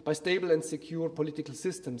surrounded by stable and secure political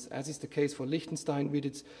systems, as is the case for Liechtenstein,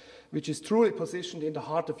 which is truly positioned in the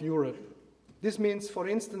heart of Europe. This means, for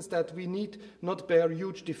instance, that we need not bear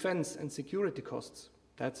huge defense and security costs.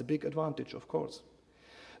 That's a big advantage, of course.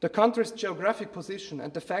 The country's geographic position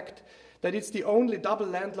and the fact that it's the only double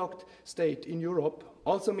landlocked state in Europe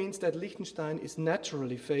also means that Liechtenstein is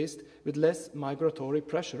naturally faced with less migratory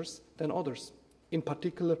pressures than others, in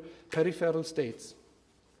particular peripheral states.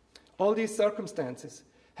 All these circumstances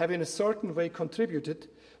have in a certain way contributed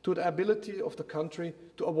to the ability of the country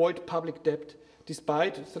to avoid public debt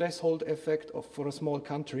despite the threshold effect for a small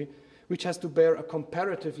country, which has to bear a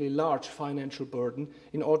comparatively large financial burden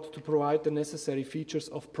in order to provide the necessary features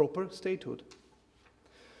of proper statehood.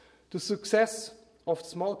 The success of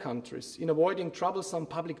small countries in avoiding troublesome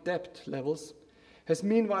public debt levels has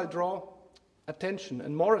meanwhile drawn attention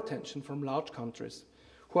and more attention from large countries,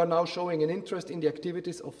 who are now showing an interest in the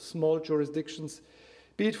activities of small jurisdictions,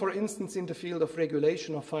 be it, for instance, in the field of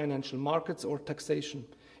regulation of financial markets or taxation,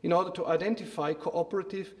 in order to identify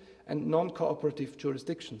cooperative and non-cooperative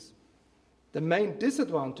jurisdictions. The main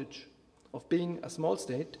disadvantage of being a small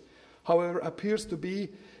state, however, appears to be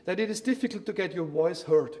that it is difficult to get your voice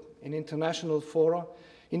heard in international fora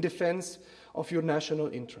in defense of your national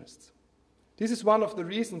interests. This is one of the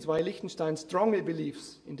reasons why Liechtenstein strongly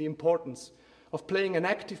believes in the importance of playing an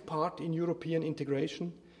active part in European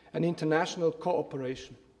integration and international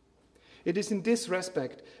cooperation. It is in this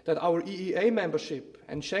respect that our EEA membership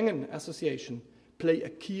and Schengen Association play a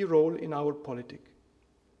key role in our politic.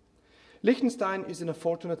 Liechtenstein is in a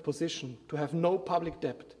fortunate position to have no public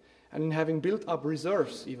debt and in having built up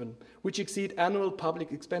reserves even, which exceed annual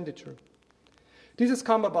public expenditure. This has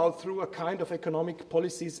come about through a kind of economic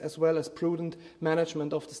policies as well as prudent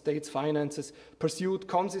management of the state's finances pursued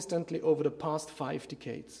consistently over the past 5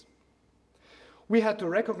 decades. We had to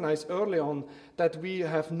recognize early on that we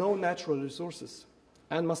have no natural resources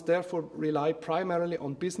and must therefore rely primarily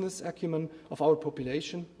on business acumen of our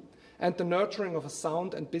population and the nurturing of a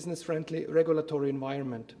sound and business-friendly regulatory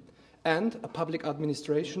environment and a public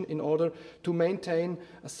administration in order to maintain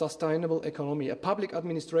a sustainable economy, a public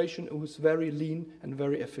administration who is very lean and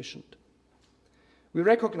very efficient. We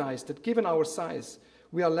recognize that given our size,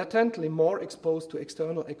 we are latently more exposed to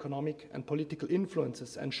external economic and political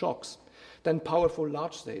influences and shocks than powerful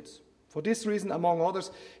large states. For this reason, among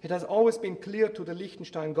others, it has always been clear to the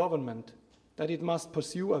Liechtenstein government that it must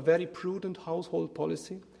pursue a very prudent household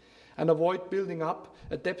policy and avoid building up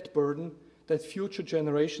a debt burden that future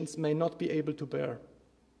generations may not be able to bear.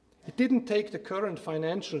 It didn't take the current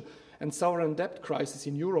financial and sovereign debt crisis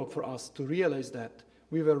in Europe for us to realize that.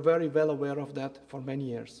 We were very well aware of that for many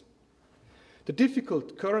years. The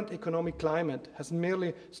difficult current economic climate has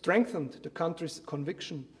merely strengthened the country's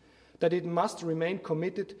conviction that it must remain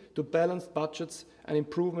committed to balanced budgets and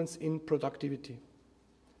improvements in productivity.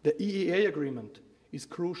 The EEA agreement is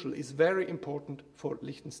crucial, is very important for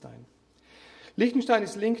Liechtenstein. Liechtenstein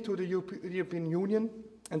is linked to the European Union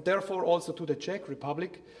and therefore also to the Czech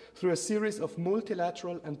Republic through a series of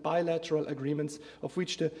multilateral and bilateral agreements, of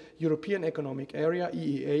which the European Economic Area,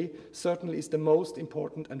 EEA, certainly is the most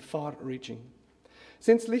important and far-reaching.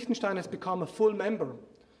 Since Liechtenstein has become a full member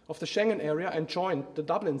of the Schengen area and joined the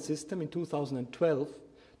Dublin system in 2012,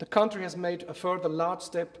 the country has made a further large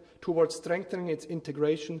step towards strengthening its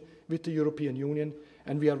integration with the European Union,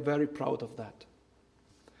 and we are very proud of that.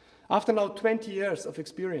 After now 20 years of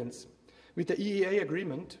experience with the EEA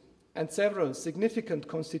agreement and several significant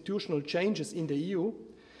constitutional changes in the EU,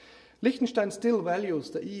 Liechtenstein still values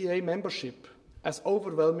the EEA membership as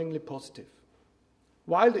overwhelmingly positive.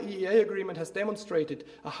 While the EEA agreement has demonstrated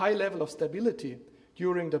a high level of stability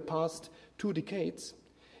during the past 2 decades,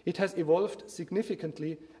 it has evolved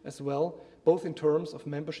significantly as well, both in terms of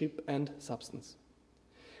membership and substance.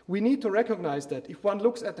 We need to recognize that if one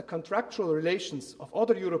looks at the contractual relations of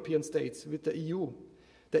other European states with the EU,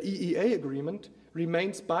 the EEA agreement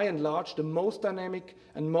remains by and large the most dynamic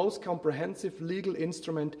and most comprehensive legal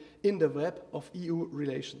instrument in the web of EU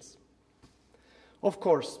relations. Of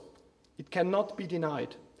course, it cannot be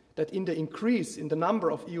denied that in the increase in the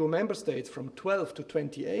number of EU member states from 12 to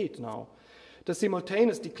 28 now, the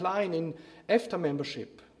simultaneous decline in EFTA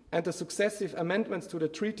membership and the successive amendments to the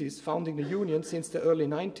treaties founding the Union since the early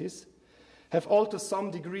 90s have all to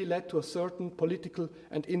some degree led to a certain political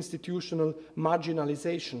and institutional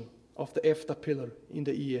marginalization of the EFTA pillar in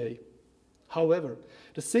the EEA. However,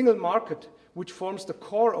 the single market, which forms the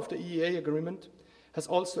core of the EEA agreement, has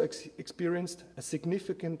also experienced a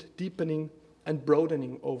significant deepening and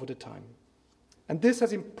broadening over the time. And this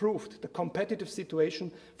has improved the competitive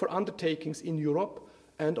situation for undertakings in Europe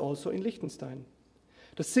and also in Liechtenstein.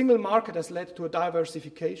 The single market has led to a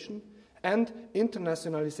diversification and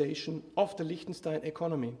internationalization of the Liechtenstein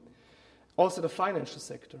economy, also the financial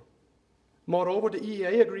sector. Moreover, the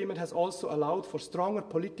EEA agreement has also allowed for stronger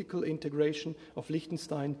political integration of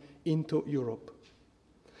Liechtenstein into Europe.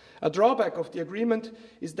 A drawback of the agreement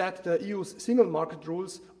is that the EU's single market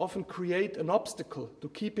rules often create an obstacle to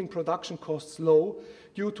keeping production costs low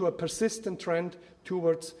due to a persistent trend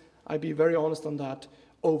towards, I'll be very honest on that,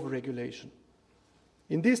 overregulation.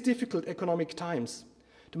 In these difficult economic times,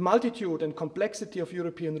 the multitude and complexity of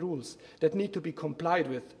European rules that need to be complied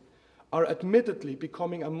with are admittedly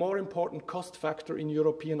becoming a more important cost factor in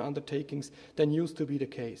European undertakings than used to be the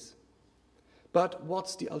case. But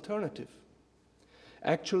what's the alternative?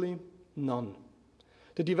 Actually, none.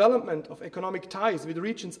 The development of economic ties with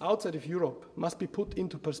regions outside of Europe must be put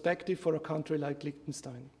into perspective for a country like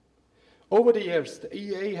Liechtenstein. Over the years, the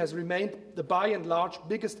EEA has remained the by and large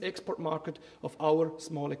biggest export market of our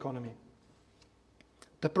small economy.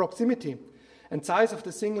 The proximity and size of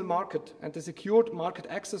the single market and the secured market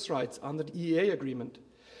access rights under the EEA agreement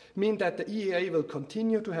mean that the EEA will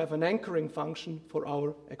continue to have an anchoring function for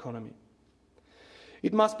our economy.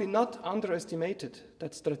 It must be not underestimated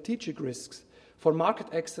that strategic risks for market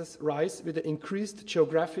access rise with the increased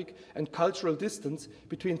geographic and cultural distance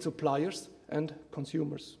between suppliers and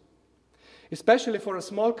consumers. Especially for a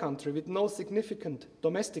small country with no significant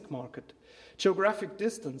domestic market, geographic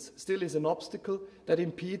distance still is an obstacle that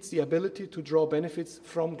impedes the ability to draw benefits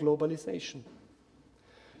from globalization.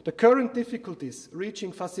 The current difficulties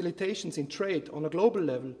reaching facilitations in trade on a global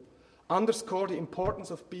level underscore the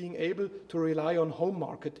importance of being able to rely on home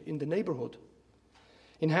market in the neighborhood.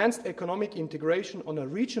 Enhanced economic integration on a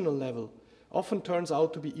regional level often turns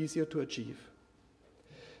out to be easier to achieve.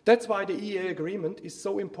 That's why the EEA agreement is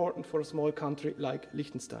so important for a small country like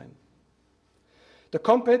Liechtenstein. The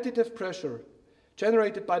competitive pressure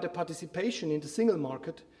generated by the participation in the single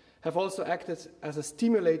market, have also acted as a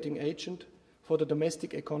stimulating agent for the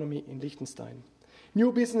domestic economy in Liechtenstein.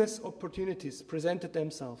 New business opportunities presented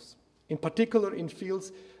themselves, in particular in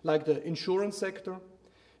fields like the insurance sector,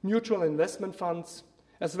 mutual investment funds,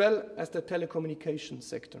 as well as the telecommunications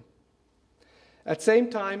sector. At the same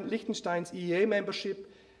time, Liechtenstein's EEA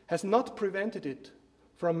membership has not prevented it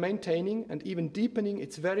from maintaining and even deepening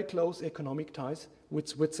its very close economic ties with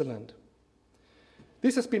Switzerland.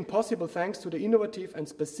 This has been possible thanks to the innovative and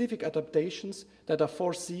specific adaptations that are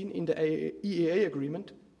foreseen in the EEA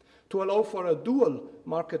agreement to allow for a dual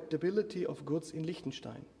marketability of goods in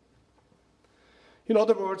Liechtenstein. In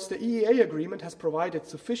other words, the EEA agreement has provided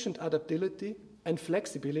sufficient adaptability and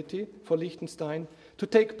flexibility for Liechtenstein to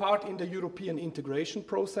take part in the European integration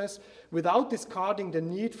process without discarding the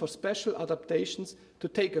need for special adaptations to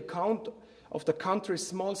take account of the country's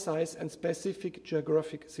small size and specific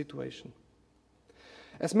geographic situation.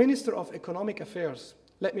 As Minister of Economic Affairs,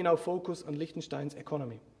 let me now focus on Liechtenstein's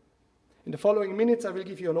economy. In the following minutes, I will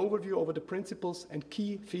give you an overview over the principles and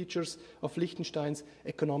key features of Liechtenstein's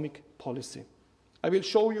economic policy. I will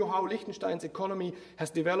show you how Liechtenstein's economy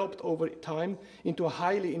has developed over time into a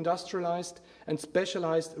highly industrialized and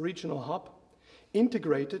specialized regional hub,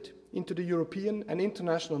 integrated into the European and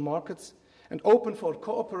international markets, and open for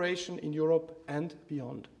cooperation in Europe and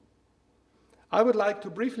beyond. I would like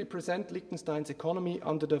to briefly present Liechtenstein's economy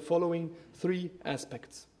under the following three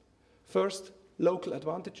aspects. First, local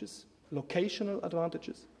advantages, locational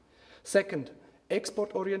advantages. Second,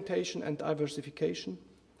 export orientation and diversification.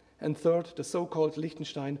 And third, the so-called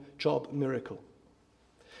Liechtenstein job miracle.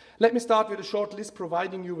 Let me start with a short list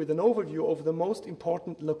providing you with an overview of the most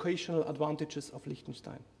important locational advantages of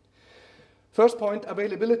Liechtenstein. First point,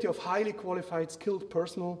 availability of highly qualified, skilled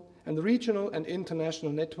personnel and regional and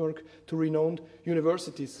international network to renowned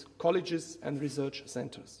universities, colleges and research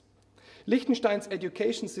centers. Liechtenstein's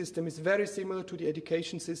education system is very similar to the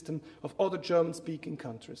education system of other German-speaking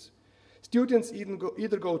countries. Students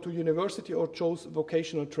either go to university or choose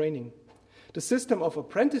vocational training. The system of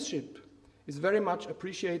apprenticeship is very much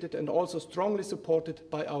appreciated and also strongly supported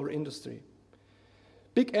by our industry.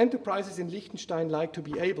 Big enterprises in Liechtenstein like to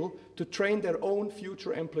be able to train their own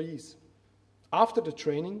future employees. After the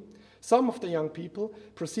training, some of the young people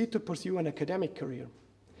proceed to pursue an academic career.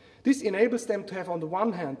 This enables them to have, on the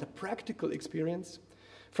one hand, the practical experience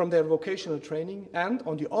from their vocational training, and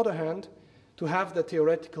on the other hand, to have the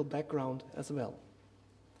theoretical background as well.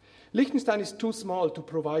 Liechtenstein is too small to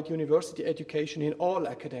provide university education in all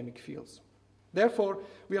academic fields. Therefore,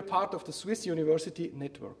 we are part of the Swiss University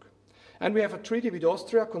Network, and we have a treaty with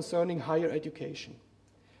Austria concerning higher education.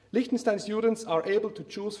 Liechtenstein students are able to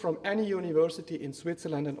choose from any university in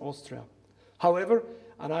Switzerland and Austria. However,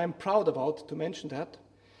 and I am proud about to mention that,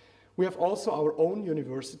 we have also our own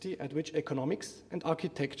university at which economics and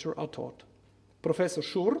architecture are taught. Professor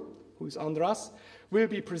Schur, who is under us, will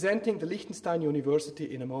be presenting the Liechtenstein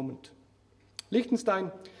University in a moment.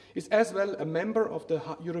 Liechtenstein is as well a member of the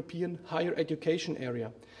European higher education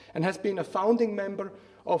area and has been a founding member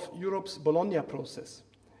of Europe's Bologna process,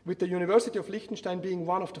 with the University of Liechtenstein being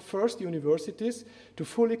one of the first universities to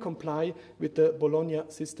fully comply with the Bologna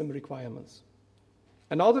system requirements.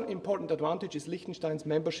 Another important advantage is Liechtenstein's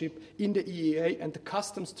membership in the EEA and the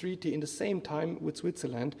customs treaty in the same time with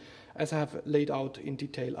Switzerland, as I have laid out in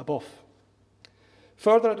detail above.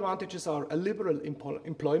 Further advantages are a liberal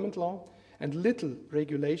employment law and little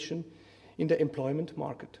regulation in the employment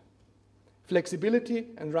market. Flexibility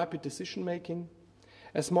and rapid decision-making.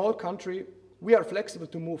 A small country, we are flexible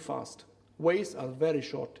to move fast. Ways are very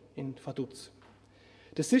short in Vaduz.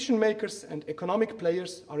 Decision makers and economic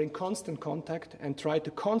players are in constant contact and try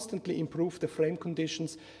to constantly improve the frame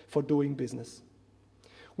conditions for doing business.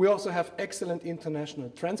 We also have excellent international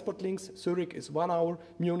transport links. Zurich is 1 hour,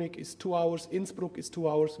 Munich is 2 hours, Innsbruck is 2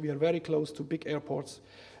 hours. We are very close to big airports,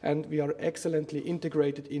 and we are excellently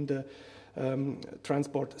integrated in the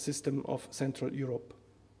transport system of Central Europe.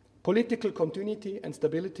 Political continuity and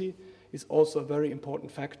stability is also a very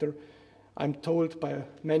important factor. I'm told by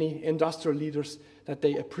many industrial leaders that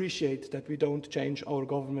they appreciate that we don't change our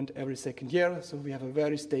government every second year, so we have a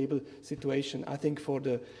very stable situation. I think for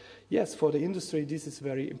the industry, this is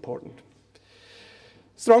very important.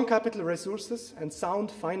 Strong capital resources and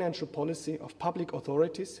sound financial policy of public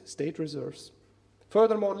authorities, state reserves.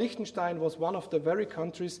 Furthermore, Liechtenstein was one of the very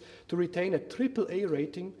countries to retain a AAA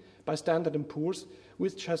rating by Standard & Poor's,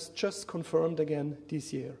 which has just confirmed again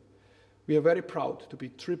this year. We are very proud to be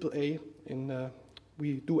AAA, and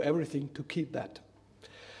we do everything to keep that.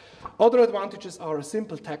 Other advantages are a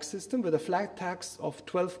simple tax system with a flat tax of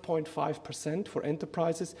 12.5% for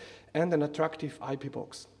enterprises and an attractive IP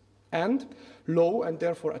box, and low and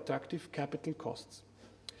therefore attractive capital costs.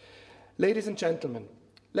 Ladies and gentlemen,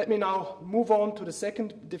 let me now move on to the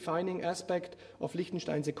second defining aspect of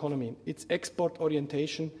Liechtenstein's economy, its export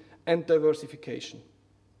orientation and diversification.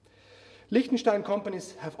 Liechtenstein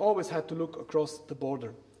companies have always had to look across the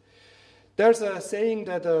border. There's a saying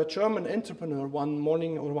that a German entrepreneur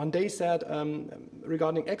one day said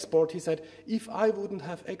regarding export. He said, "If I wouldn't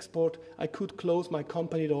have export, I could close my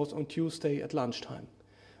company doors on Tuesday at lunchtime."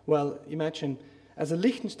 Well, imagine, as a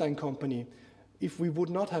Liechtenstein company, if we would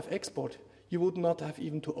not have export, you would not have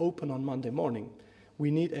even to open on Monday morning.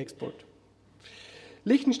 We need export.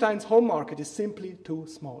 Liechtenstein's home market is simply too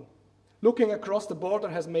small. Looking across the border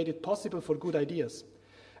has made it possible for good ideas,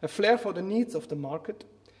 a flair for the needs of the market,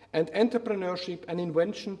 and entrepreneurship and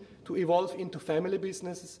invention to evolve into family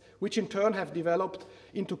businesses, which in turn have developed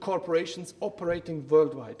into corporations operating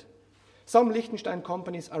worldwide. Some Liechtenstein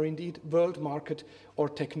companies are indeed world market or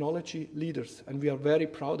technology leaders, and we are very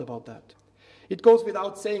proud about that. It goes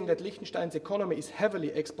without saying that Liechtenstein's economy is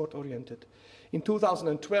heavily export-oriented. In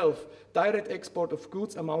 2012, direct export of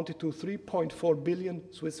goods amounted to 3.4 billion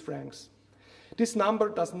Swiss francs. This number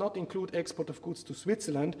does not include export of goods to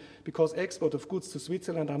Switzerland, because export of goods to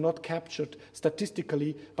Switzerland are not captured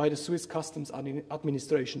statistically by the Swiss Customs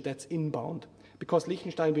Administration. That's inbound, because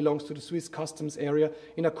Liechtenstein belongs to the Swiss customs area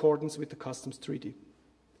in accordance with the customs treaty.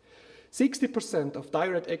 60% of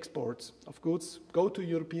direct exports of goods go to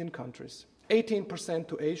European countries, 18%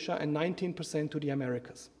 to Asia, and 19% to the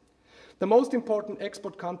Americas. The most important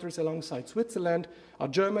export countries alongside Switzerland are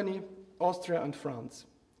Germany, Austria, and France.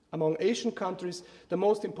 Among Asian countries, the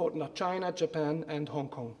most important are China, Japan, and Hong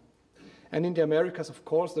Kong. And in the Americas, of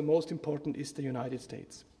course, the most important is the United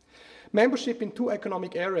States. Membership in two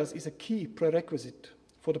economic areas is a key prerequisite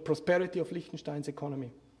for the prosperity of Liechtenstein's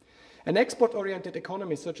economy. An export-oriented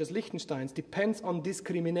economy such as Liechtenstein's depends on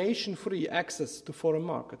discrimination-free access to foreign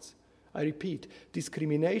markets. I repeat,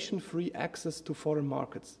 discrimination-free access to foreign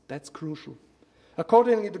markets. That's crucial.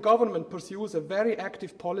 Accordingly, the government pursues a very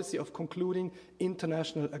active policy of concluding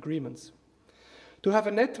international agreements. To have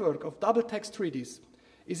a network of double tax treaties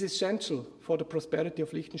is essential for the prosperity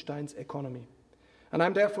of Liechtenstein's economy. And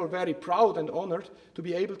I'm therefore very proud and honored to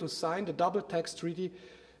be able to sign the double tax treaty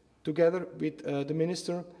together with the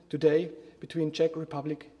minister today between Czech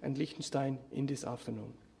Republic and Liechtenstein in this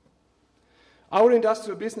afternoon. Our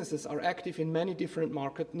industrial businesses are active in many different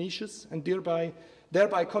market niches and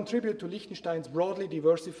thereby contribute to Liechtenstein's broadly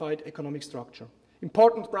diversified economic structure.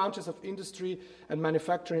 Important branches of industry and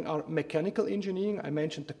manufacturing are mechanical engineering, I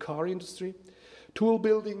mentioned the car industry, tool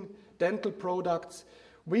building, dental products,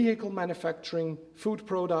 vehicle manufacturing, food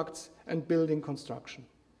products, and building construction.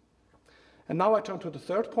 And now I turn to the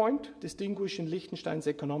third point, distinguishing Liechtenstein's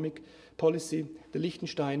economic policy, the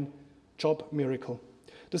Liechtenstein job miracle.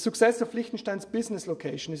 The success of Liechtenstein's business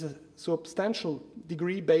location is a substantial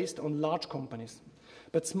degree based on large companies.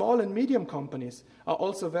 But small and medium companies are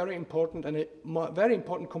also very important and a very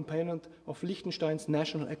important component of Liechtenstein's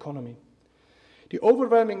national economy. The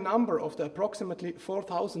overwhelming number of the approximately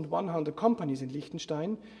 4,100 companies in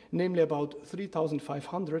Liechtenstein, namely about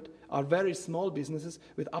 3,500, are very small businesses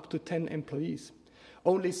with up to 10 employees.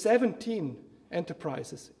 Only 17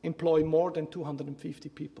 enterprises employ more than 250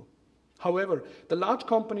 people. However, the large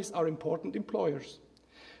companies are important employers.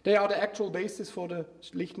 They are the actual basis for the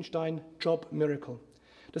Liechtenstein job miracle.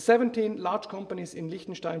 The 17 large companies in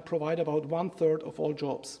Liechtenstein provide about 1/3 of all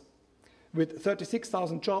jobs. With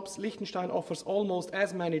 36,000 jobs, Liechtenstein offers almost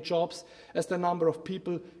as many jobs as the number of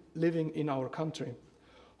people living in our country.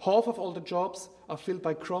 Half of all the jobs are filled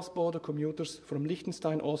by cross-border commuters from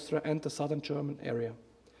Liechtenstein, Austria, and the southern German area.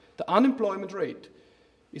 The unemployment rate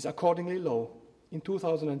is accordingly low. In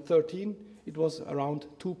 2013, it was around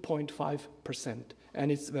 2.5%,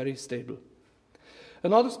 and it's very stable.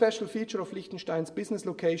 Another special feature of Liechtenstein's business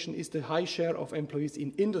location is the high share of employees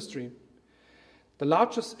in industry. The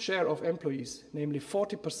largest share of employees, namely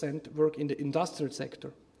 40%, work in the industrial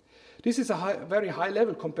sector. This is a very high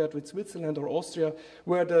level compared with Switzerland or Austria,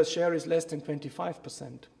 where the share is less than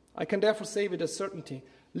 25%. I can therefore say with a certainty,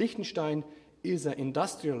 Liechtenstein is an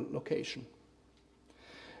industrial location.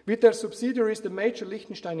 With their subsidiaries, the major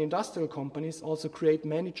Liechtenstein industrial companies also create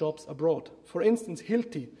many jobs abroad. For instance,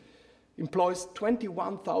 Hilti employs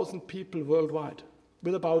 21,000 people worldwide,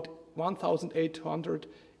 with about 1,800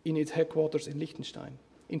 in its headquarters in Liechtenstein.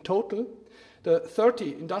 In total, the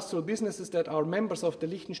 30 industrial businesses that are members of the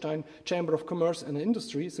Liechtenstein Chamber of Commerce and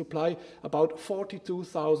Industry supply about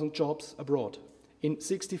 42,000 jobs abroad in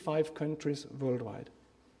 65 countries worldwide.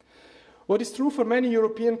 What is true for many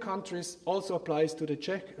European countries also applies to the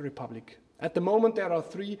Czech Republic. At the moment, there are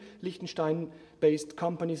 3 Liechtenstein-based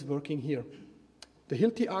companies working here: the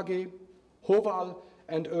Hilti AG, Hoval,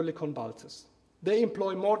 and Oerlikon Balzers. They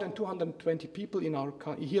employ more than 220 people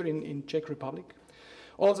here in Czech Republic.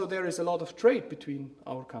 Also, there is a lot of trade between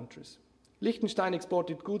our countries. Liechtenstein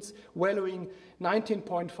exported goods valuing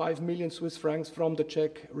 19.5 million Swiss francs from the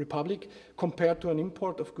Czech Republic, compared to an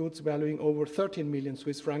import of goods valuing over 13 million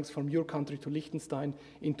Swiss francs from your country to Liechtenstein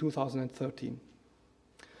in 2013.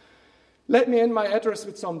 Let me end my address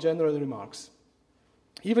with some general remarks.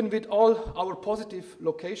 Even with all our positive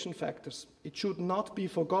location factors, it should not be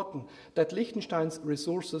forgotten that Liechtenstein's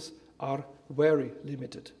resources are very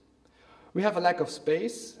limited. We have a lack of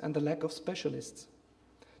space and a lack of specialists.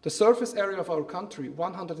 The surface area of our country,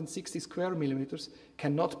 160 square millimeters,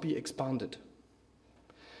 cannot be expanded.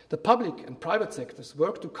 The public and private sectors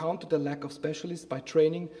work to counter the lack of specialists by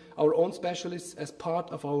training our own specialists as part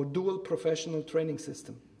of our dual professional training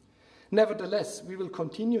system. Nevertheless, we will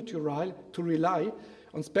continue to rely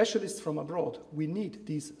on specialists from abroad. We need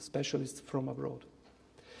these specialists from abroad.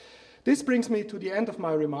 This brings me to the end of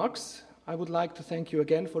my remarks. I would like to thank you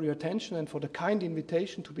again for your attention and for the kind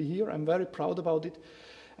invitation to be here. I'm very proud about it,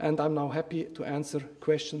 and I'm now happy to answer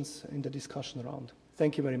questions in the discussion round.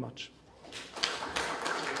 Thank you very much.